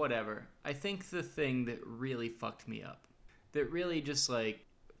 whatever. I think the thing that really fucked me up, that really just like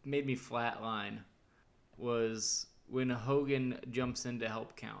made me flatline, was when Hogan jumps in to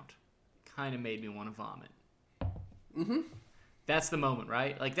help count. Kind of made me want to vomit. Mm-hmm. That's the moment,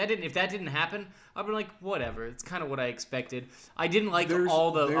 right? Like if that didn't happen, I'd be like, whatever. It's kind of what I expected. I didn't like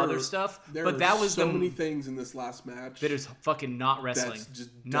all the other stuff, but that was so many things in this last match that is fucking not wrestling. That's just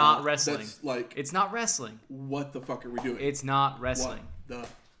not wrestling. That's like, it's not wrestling. What the fuck are we doing? It's not wrestling. What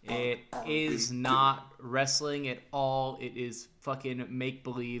the It is not wrestling at all. It is fucking make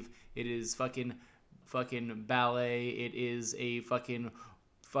believe. It is fucking ballet. It is a fucking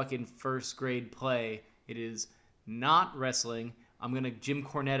first grade play. It is not wrestling. I'm gonna Jim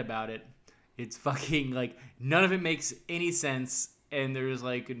Cornette about it. It's fucking like none of it makes any sense, and there's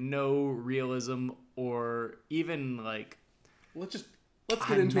like no realism or even like. Let's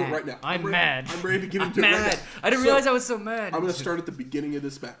get into it right now. I'm mad. I'm ready to get into it right now. I didn't realize I was so mad. I'm gonna start at the beginning of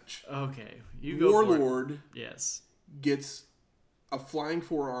this match. Okay, you go. Warlord, yes, gets a flying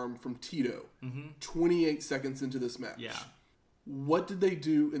forearm from Tito. 28 seconds into this match. Yeah. What did they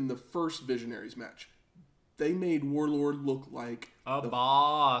do in the first Visionaries match? They made Warlord look like a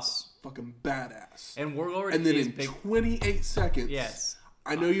boss, fucking badass. And Warlord, and then is in big. 28 seconds, yes,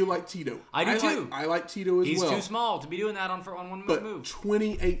 I know you like Tito. I do too. I like Tito as well. He's too small to be doing that on one but move.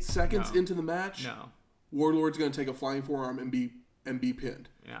 28 seconds into the match, no, Warlord's going to take a flying forearm and be pinned.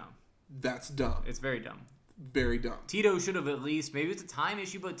 Yeah, that's dumb. It's very dumb. Very dumb. Tito should have at least, maybe it's a time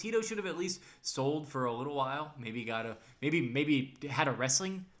issue, but Tito should have at least sold for a little while. Maybe had a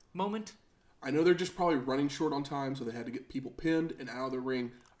wrestling moment. I know they're just probably running short on time, so they had to get people pinned and out of the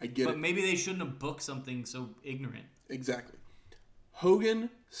ring. I get it. But maybe they shouldn't have booked something so ignorant. Exactly.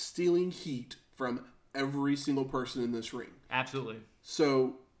 Hogan stealing heat from every single person in this ring. Absolutely.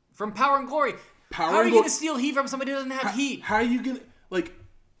 So from Power and Glory. How are you going to steal heat from somebody who doesn't have heat? How are you going to like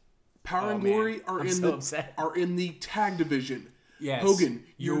Power and Glory are in the tag division. Yes. Hogan,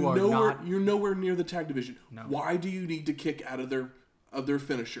 you're nowhere near the tag division. No. Why do you need to kick out of their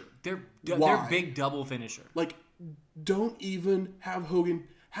finisher? Their big double finisher. Like, don't even have Hogan,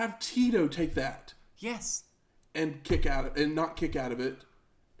 have Tito take that. Yes. And kick out of, and not kick out of it.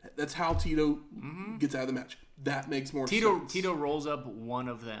 That's how Tito gets out of the match. That makes more sense. Tito rolls up one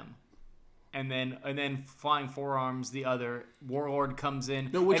of them. And then flying forearms the other. Warlord comes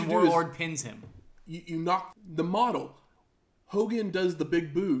in and Warlord pins him. You knock the model. Hogan does the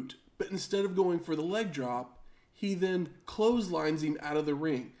big boot, but instead of going for the leg drop, he then clotheslines him out of the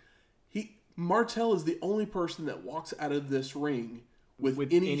ring. Martel is the only person that walks out of this ring with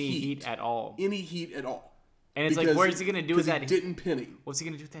any heat at all. Any heat at all. And it's like, where's he going to do with that heat? He didn't pin him. What's he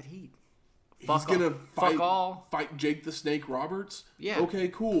going to do with that heat? He's going to fight Jake the Snake Roberts? Yeah. Okay,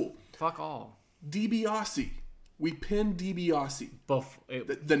 cool. Fuck all. DiBiase. We pinned DiBiase.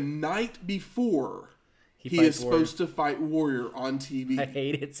 The night before he is supposed to fight Warrior on TV. I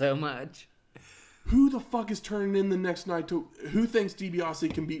hate it so much. Who the fuck is turning in the next night to... Who thinks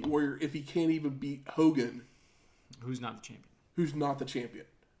DiBiase can beat Warrior if he can't even beat Hogan? Who's not the champion? Who's not the champion?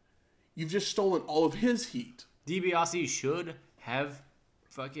 You've just stolen all of his heat. DiBiase should have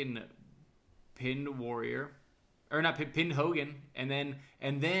fucking pinned Warrior. Or not pinned Hogan. And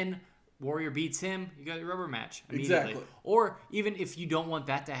then Warrior beats him. You got your rubber match immediately. Exactly. Or even if you don't want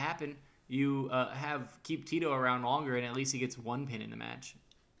that to happen, you keep Tito around longer and at least he gets one pin in the match.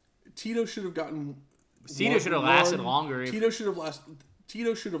 Tito should have gotten. Tito should have lasted longer. Tito should have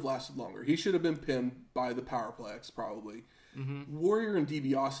lasted longer. He should have been pinned by the Powerplex probably. Mm-hmm. Warrior and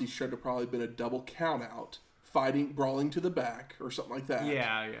DiBiase should have probably been a double count out, brawling to the back or something like that.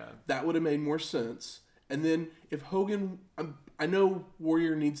 Yeah. That would have made more sense. And then if Hogan, I know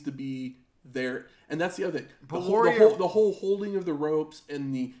Warrior needs to be there. And that's the other thing. But The whole holding of the ropes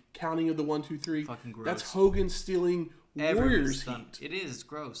and the counting of the 1, 2, 3. Fucking gross. That's Hogan stealing Warrior's heat. It is. It's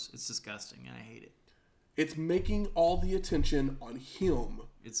gross. It's disgusting, and I hate it. It's making all the attention on him.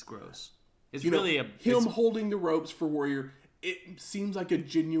 It's gross. It's really him holding the ropes for Warrior. It seems like a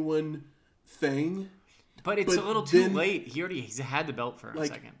genuine thing, but it's a little too late. He's had the belt for a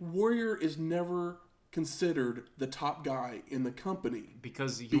second. Warrior is never considered the top guy in the company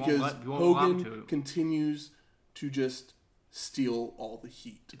because Hogan continues to just steal all the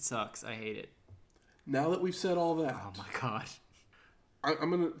heat. It sucks. I hate it. Now that we've said all that, oh my god, I'm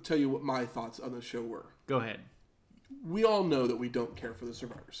going to tell you what my thoughts on the show were. Go ahead. We all know that we don't care for the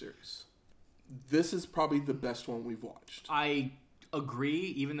Survivor Series. This is probably the best one we've watched. I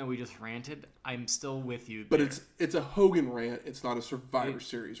agree, even though we just ranted. I'm still with you. But it's a Hogan rant. It's not a Survivor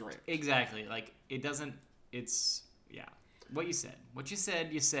Series rant. Exactly. Like, it doesn't... It's... Yeah. What you said. What you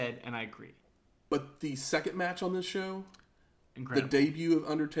said, and I agree. But the second match on this show... Incredible. The debut of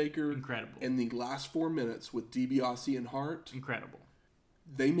Undertaker... Incredible. And the last 4 minutes with DiBiase and Hart... Incredible.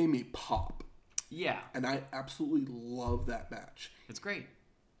 They made me pop. Yeah. And I absolutely love that match. It's great.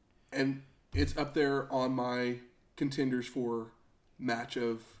 And it's up there on my contenders for match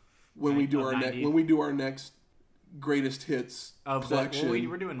of when we do our next greatest hits of collection. We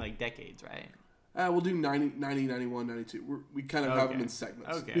were doing like decades, right? We'll do 90, 91, 92. We kind of have them in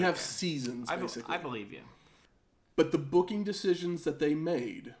segments. Okay, we have seasons, basically. I believe you. But the booking decisions that they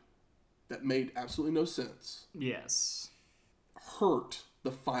made, that made absolutely no sense. Yes. Hurt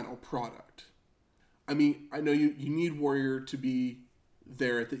the final product. I mean, I know you need Warrior to be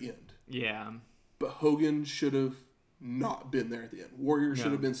there at the end. Yeah. But Hogan should have not been there at the end. Warrior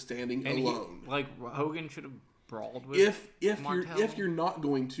should have been standing alone. Hogan should have brawled with if you're not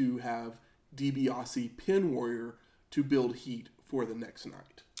going to have DiBiase pin Warrior to build heat for the next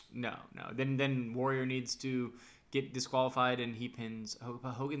night. No. Then Warrior needs to get disqualified and he pins.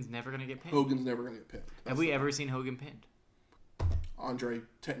 But Hogan's never going to get pinned. Hogan's never going to get pinned. Have we ever seen Hogan pinned? Andre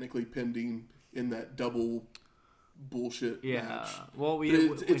technically pinned him in that double bullshit match. Well,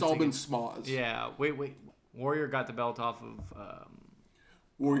 it's all been smoz. Yeah. Wait. Warrior got the belt off of...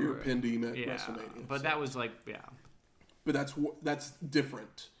 Warrior pinned him at WrestleMania. But that was like, But that's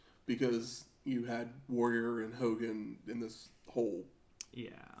different because you had Warrior and Hogan in this whole thing.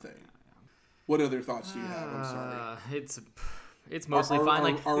 Yeah. What other thoughts do you have? I'm sorry. It's mostly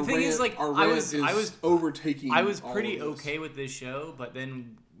fine. The thing is, I was overtaking. I was pretty okay with this show, but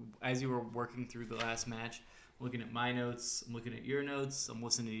then as you were working through the last match, looking at my notes, I'm looking at your notes, I'm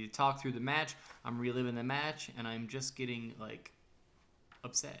listening to you talk through the match, I'm reliving the match, and I'm just getting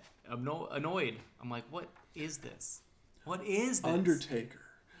upset, annoyed. I'm like, what is this? What is this? Undertaker,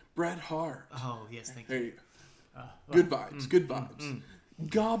 Bret Hart. Oh yes, thank you. Hey, good vibes. Good vibes.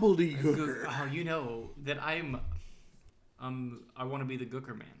 Gobbledygooker. Oh, you know that I want to be the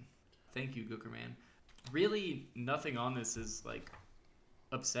Gooker Man. Thank you, Gooker Man. Really, nothing on this is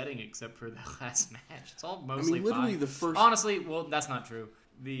upsetting except for the last match. It's all mostly literally fine. The first. Honestly, well, that's not true.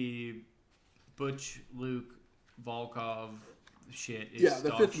 The Butch, Luke, Volkov shit is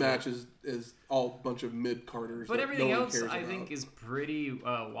the fifth match is all a bunch of mid-carders. But everything else, I think, is pretty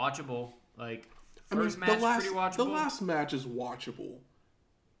watchable. Match, pretty watchable. The last match is watchable.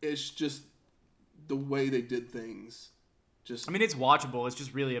 It's just the way they did things. It's watchable. It's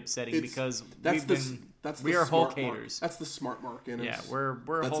just really upsetting because we are Hulk haters. That's the smart mark in it. Yeah, we're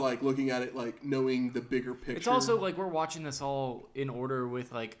that's Hulk. Looking at it knowing the bigger picture. It's also we're watching this all in order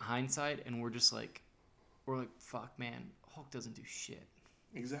with hindsight, and we're just fuck, man, Hulk doesn't do shit.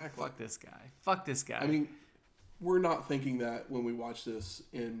 Exactly. Fuck this guy. We're not thinking that when we watch this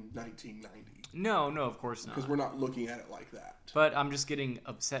in 1990. No, of course not. Because we're not looking at it like that. But I'm just getting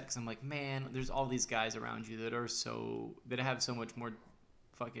upset because I'm like, man, there's all these guys around you that have so much more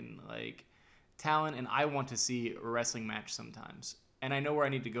fucking talent, and I want to see a wrestling match sometimes. And I know where I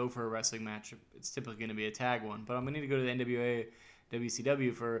need to go for a wrestling match. It's typically going to be a tag one, but I'm going to need to go to the NWA,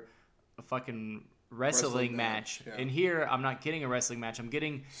 WCW for a fucking wrestling match. Yeah. And here, I'm not getting a wrestling match. I'm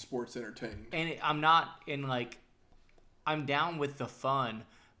getting sports entertainment. And I'm not in I'm down with the fun,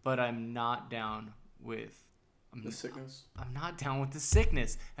 but I'm not down with the sickness. I'm not down with the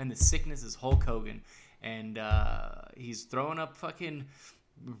sickness, and the sickness is Hulk Hogan, and he's throwing up fucking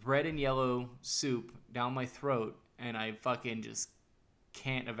red and yellow soup down my throat, and I fucking just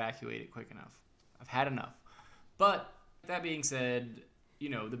can't evacuate it quick enough. I've had enough. But that being said,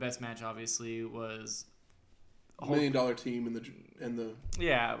 the best match obviously was $1 Million Team and the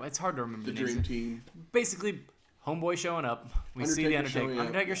it's hard to remember the Dream Team. Basically, Homeboy showing up. We see the Undertaker.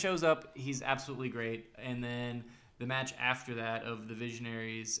 Undertaker shows up. He's absolutely great. And then The match after that of the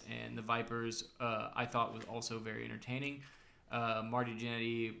Visionaries and the Vipers, I thought was also very entertaining. Marty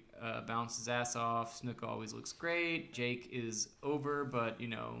Jannetty bounced his ass off. Snook always looks great. Jake is over, but,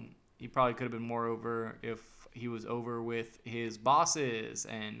 he probably could have been more over if he was over with his bosses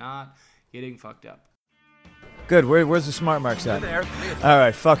and not getting fucked up. Good. Where's the smart marks at? There. All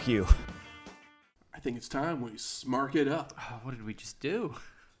right. Fuck you. I think it's time we smark it up. Oh, what did we just do?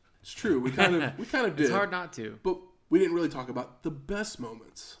 It's true. We kind of did. It's hard not to. But we didn't really talk about the best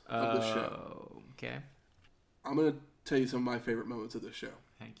moments of the show. Okay. I'm going to tell you some of my favorite moments of the show.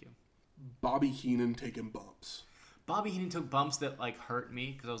 Thank you. Bobby Heenan taking bumps. Bobby Heenan took bumps that, hurt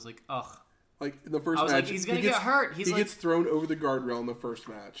me because I was like, ugh. Like, in the first match... I was like, he's going to get hurt. He gets thrown over the guardrail in the first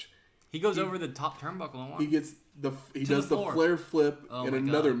match. He goes over the top turnbuckle and one. He does the flare flip in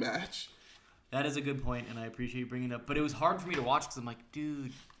another match. That is a good point, and I appreciate you bringing it up. But it was hard for me to watch because I'm like,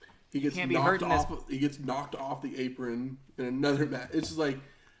 dude, he gets knocked off the apron in another match. It's just like,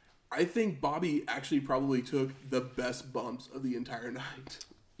 I think Bobby actually probably took the best bumps of the entire night.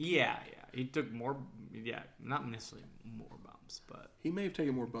 Yeah. He took more, not necessarily more bumps, but... He may have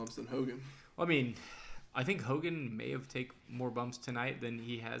taken more bumps than Hogan. Well, I mean, I think Hogan may have taken more bumps tonight than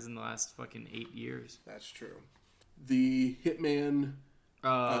he has in the last fucking 8 years. That's true. The Hitman,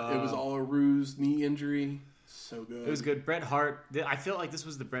 it was all a ruse, knee injury. So good. It was good. Bret Hart, I feel like this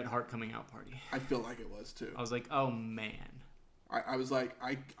was the Bret Hart coming out party. I feel like it was too. I was like, oh man. I was like,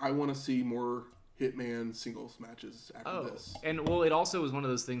 I want to see more Hitman singles matches after this. And well, it also was one of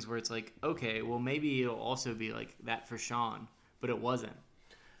those things where it's like, okay, well maybe it'll also be like that for Shawn, but it wasn't.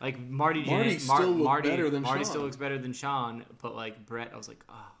 Like Marty still looks better than Shawn, but like Bret, I was like,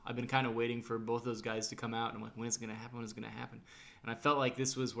 I've been kind of waiting for both those guys to come out, and I'm like, when is it gonna happen? And I felt like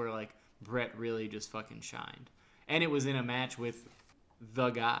this was where like Bret really just fucking shined, and it was in a match with the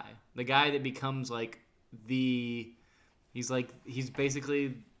guy that becomes like he's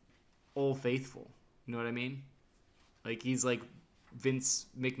basically Old Faithful. You know what I mean? Like he's like Vince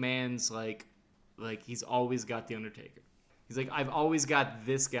McMahon's like he's always got the Undertaker. He's like, I've always got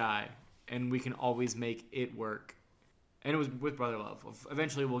this guy, and we can always make it work. And it was with Brother Love.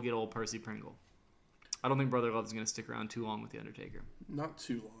 Eventually, we'll get old Percy Pringle. I don't think Brother Love is going to stick around too long with the Undertaker. Not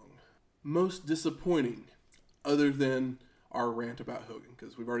too long. Most disappointing, other than our rant about Hogan,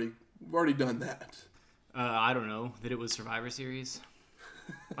 because we've already done that. I don't know that it was Survivor Series.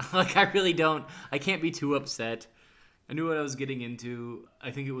 Like I really don't. I can't be too upset. I knew what I was getting into.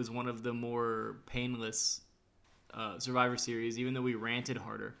 I think it was one of the more painless Survivor Series, even though we ranted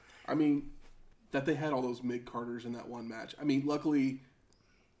harder. I mean, that they had all those mid-carders in that one match. I mean, luckily,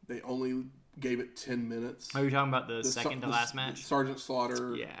 they only gave it 10 minutes. Are you talking about the second to last match? Sergeant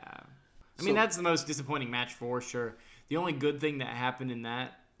Slaughter. Yeah. I mean, that's the most disappointing match for sure. The only good thing that happened in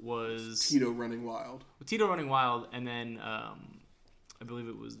that was... Tito running wild. And then I believe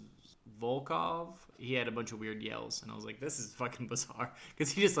it was Volkov. He had a bunch of weird yells, and I was like, this is fucking bizarre.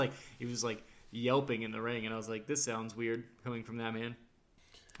 Because he was like yelping in the ring, and I was like, this sounds weird coming from that man.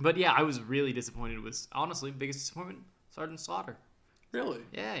 But yeah, I was really disappointed. It was honestly biggest disappointment, Sergeant Slaughter. Really?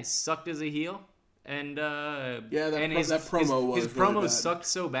 Yeah, he sucked as a heel, and that promo sucked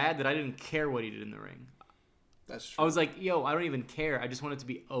so bad that I didn't care what he did in the ring. That's true. I was like, yo, I don't even care. I just want it to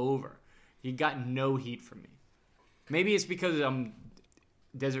be over. He got no heat from me. Maybe it's because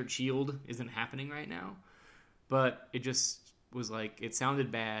Desert Shield isn't happening right now, but it just was like, it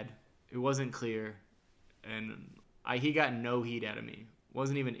sounded bad. It wasn't clear, and he got no heat out of me.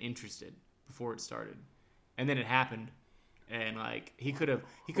 Wasn't even interested before it started, and then it happened, and like he could have.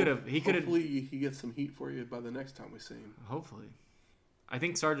 Hopefully, he gets some heat for you by the next time we see him. Hopefully, I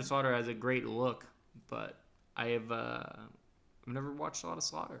think Sergeant Slaughter has a great look, but I've never watched a lot of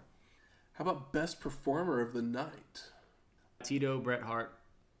Slaughter. How about best performer of the night? Tito, Bret Hart,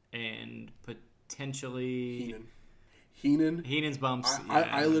 and potentially Heenan. Heenan's bumps.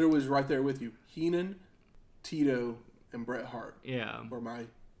 I literally was right there with you. Heenan, Tito, and Bret Hart. Yeah, were my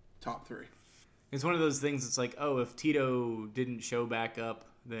top three. It's one of those things. It's like, oh, if Tito didn't show back up,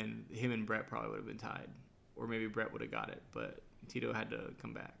 then him and Bret probably would have been tied, or maybe Bret would have got it, but Tito had to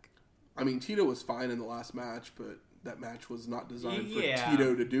come back. I mean, Tito was fine in the last match, but that match was not designed for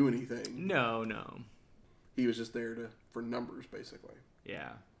Tito to do anything. No. He was just there for numbers, basically.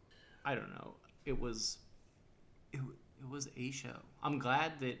 Yeah, I don't know. It was a show. I'm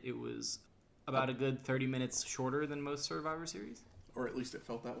glad that it was about a good 30 minutes shorter than most Survivor Series. Or at least it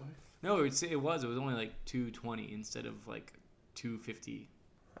felt that way. No, it was. It was only like 2:20 instead of like 2:50.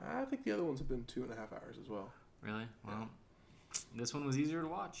 I think the other ones have been 2.5 hours as well. Really? Well, this one was easier to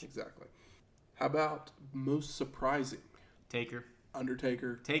watch. Exactly. How about most surprising? Taker.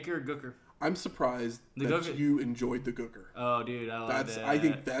 Undertaker. Taker or Gooker? I'm surprised that you enjoyed the Gooker. Oh, dude, I loved it. I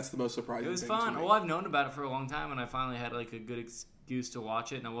think that's the most surprising thing. It was fun. Well, I've known about it for a long time, and I finally had like a good excuse to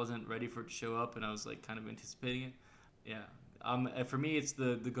watch it, and I wasn't ready for it to show up, and I was like kind of anticipating it. Yeah. For me, it's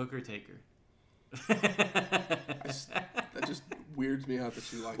the Gooker taker. That just weirds me out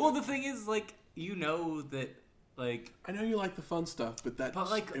that you like it. Well, the thing is, like, you know that, like... I know you like the fun stuff, but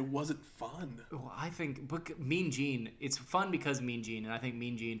like, it wasn't fun. Well, I think Mean Gene, it's fun because Mean Gene, and I think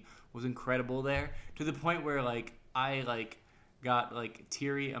Mean Gene was incredible there, to the point where, like, I, like, got, like,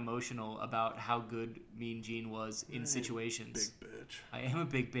 teary emotional about how good Mean Gene was in situations. Big bitch. I am a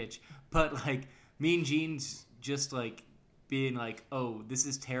big bitch. But, like, Mean Gene's just, like, being like, oh, this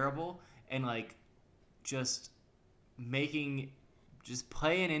is terrible, and, like, just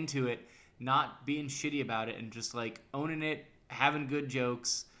playing into it, not being shitty about it, and just like owning it, having good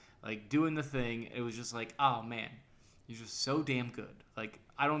jokes, like doing the thing. It was just like, oh man, he's just so damn good. Like,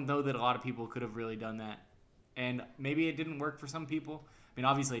 I don't know that a lot of people could have really done that, and maybe it didn't work for some people. I mean,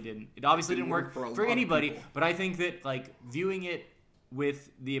 obviously it didn't. It obviously didn't work for anybody. But I think that like viewing it with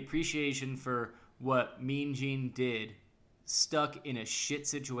the appreciation for what Mean Gene did, stuck in a shit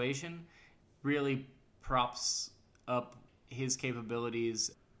situation, really props up his capabilities.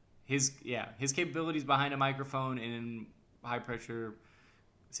 His capabilities behind a microphone and in high pressure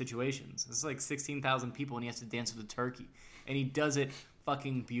situations. It's like 16,000 people and he has to dance with a turkey. And he does it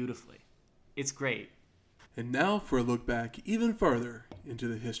fucking beautifully. It's great. And now for a look back even farther into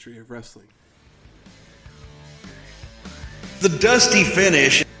the history of wrestling. The Dusty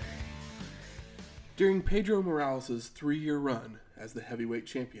Finish. During Pedro Morales' 3-year run as the heavyweight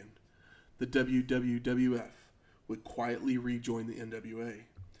champion, the WWF would quietly rejoin the NWA,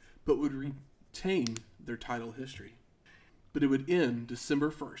 but would retain their title history. But it would end December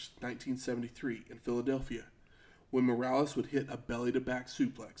 1st, 1973 in Philadelphia, when Morales would hit a belly-to-back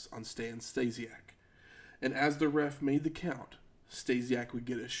suplex on Stan Stasiak. And as the ref made the count, Stasiak would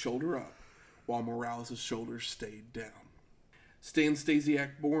get his shoulder up, while Morales' shoulders stayed down. Stan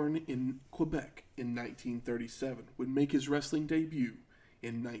Stasiak, born in Quebec in 1937, would make his wrestling debut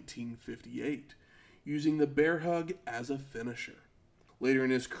in 1958, using the bear hug as a finisher. Later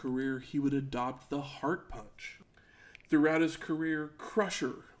in his career, he would adopt the heart punch. Throughout his career,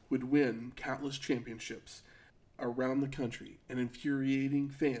 Crusher would win countless championships around the country and infuriating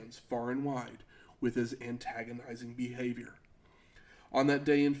fans far and wide with his antagonizing behavior. On that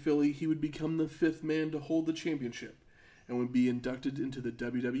day in Philly, he would become the 5th man to hold the championship and would be inducted into the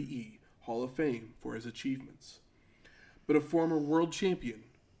WWE Hall of Fame for his achievements. But a former world champion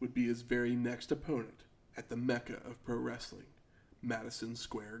would be his very next opponent at the Mecca of pro wrestling, Madison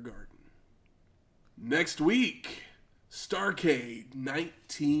Square Garden. Next week, Starrcade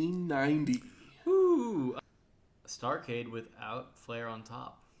 1990. Woo! Starrcade without Flair on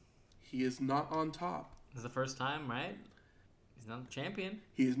top. He is not on top. This is the first time, right? He's not the champion.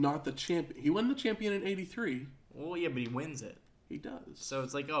 He is not the champion. He won the champion in 83. Well, yeah, but he wins it. He does. So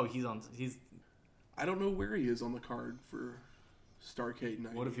it's like, oh, he's... I don't know where he is on the card for Starrcade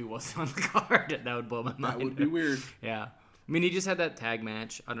 90. What if he wasn't on the card? That would blow my mind. That would be weird. Yeah. I mean, he just had that tag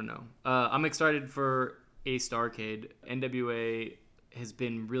match. I don't know. I'm excited for a Starrcade. NWA has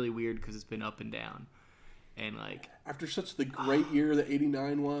been really weird because it's been up and down. And like... After such the great year that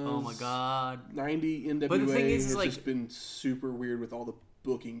 89 was... Oh my God. 90 NWA but the thing is, has like, just been super weird with all the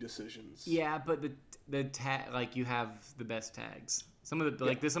booking decisions. Yeah, but the tag... Like, you have the best tags. Some of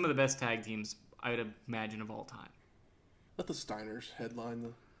the best tag teams I would imagine of all time. Let the Steiners headline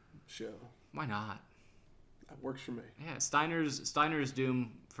the show. Why not? That works for me. Yeah, Steiner's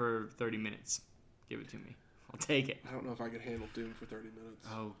Doom for 30 minutes. Give it to me. I'll take it. I don't know if I could handle Doom for 30 minutes.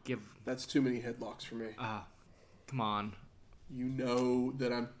 Oh, That's too many headlocks for me. Come on. You know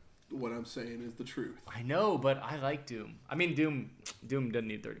that what I'm saying is the truth. I know, but I like Doom. I mean, Doom doesn't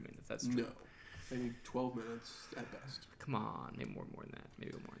need 30 minutes. That's true. No. They need 12 minutes at best. Come on. Maybe more than that.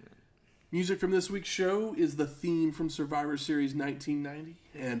 Maybe more than that. Music from this week's show is the theme from Survivor Series 1990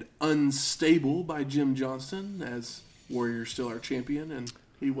 and Unstable by Jim Johnston, as Warrior's still our champion, and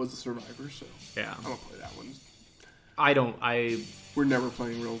he was a survivor, so yeah. I don't play that one. We're never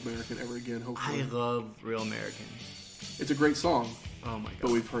playing Real American ever again, hopefully. I love Real American. It's a great song. Oh my God.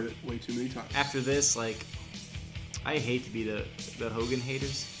 But we've heard it way too many times. After this, like, I hate to be the Hogan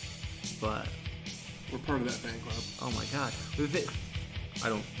haters, but... We're part of that fan club. Oh my God.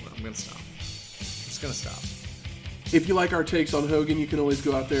 I'm going to stop. I'm just going to stop. If you like our takes on Hogan, you can always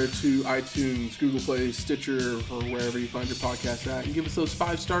go out there to iTunes, Google Play, Stitcher, or wherever you find your podcast at, and give us those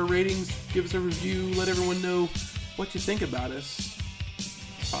 5-star ratings. Give us a review. Let everyone know what you think about us.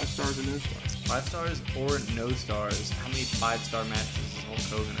 5 stars or no stars. 5 stars or no stars. How many 5-star matches has Hulk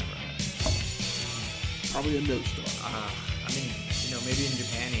Hogan ever had? Probably a no star. I mean, maybe in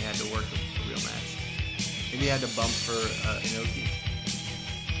Japan he had to work a real match. Maybe he had to bump for Inoki.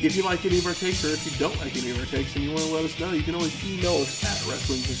 If you like any of our takes, or if you don't like any of our takes and you want to let us know, you can always email us at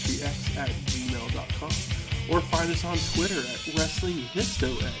wrestlinghistoryx@gmail.com or find us on Twitter at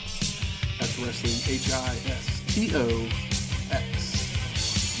WrestlingHistoX. That's Wrestling HISTOX. Meet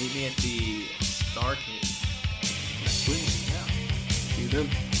me at the Starcade Next week. Yeah. See you then.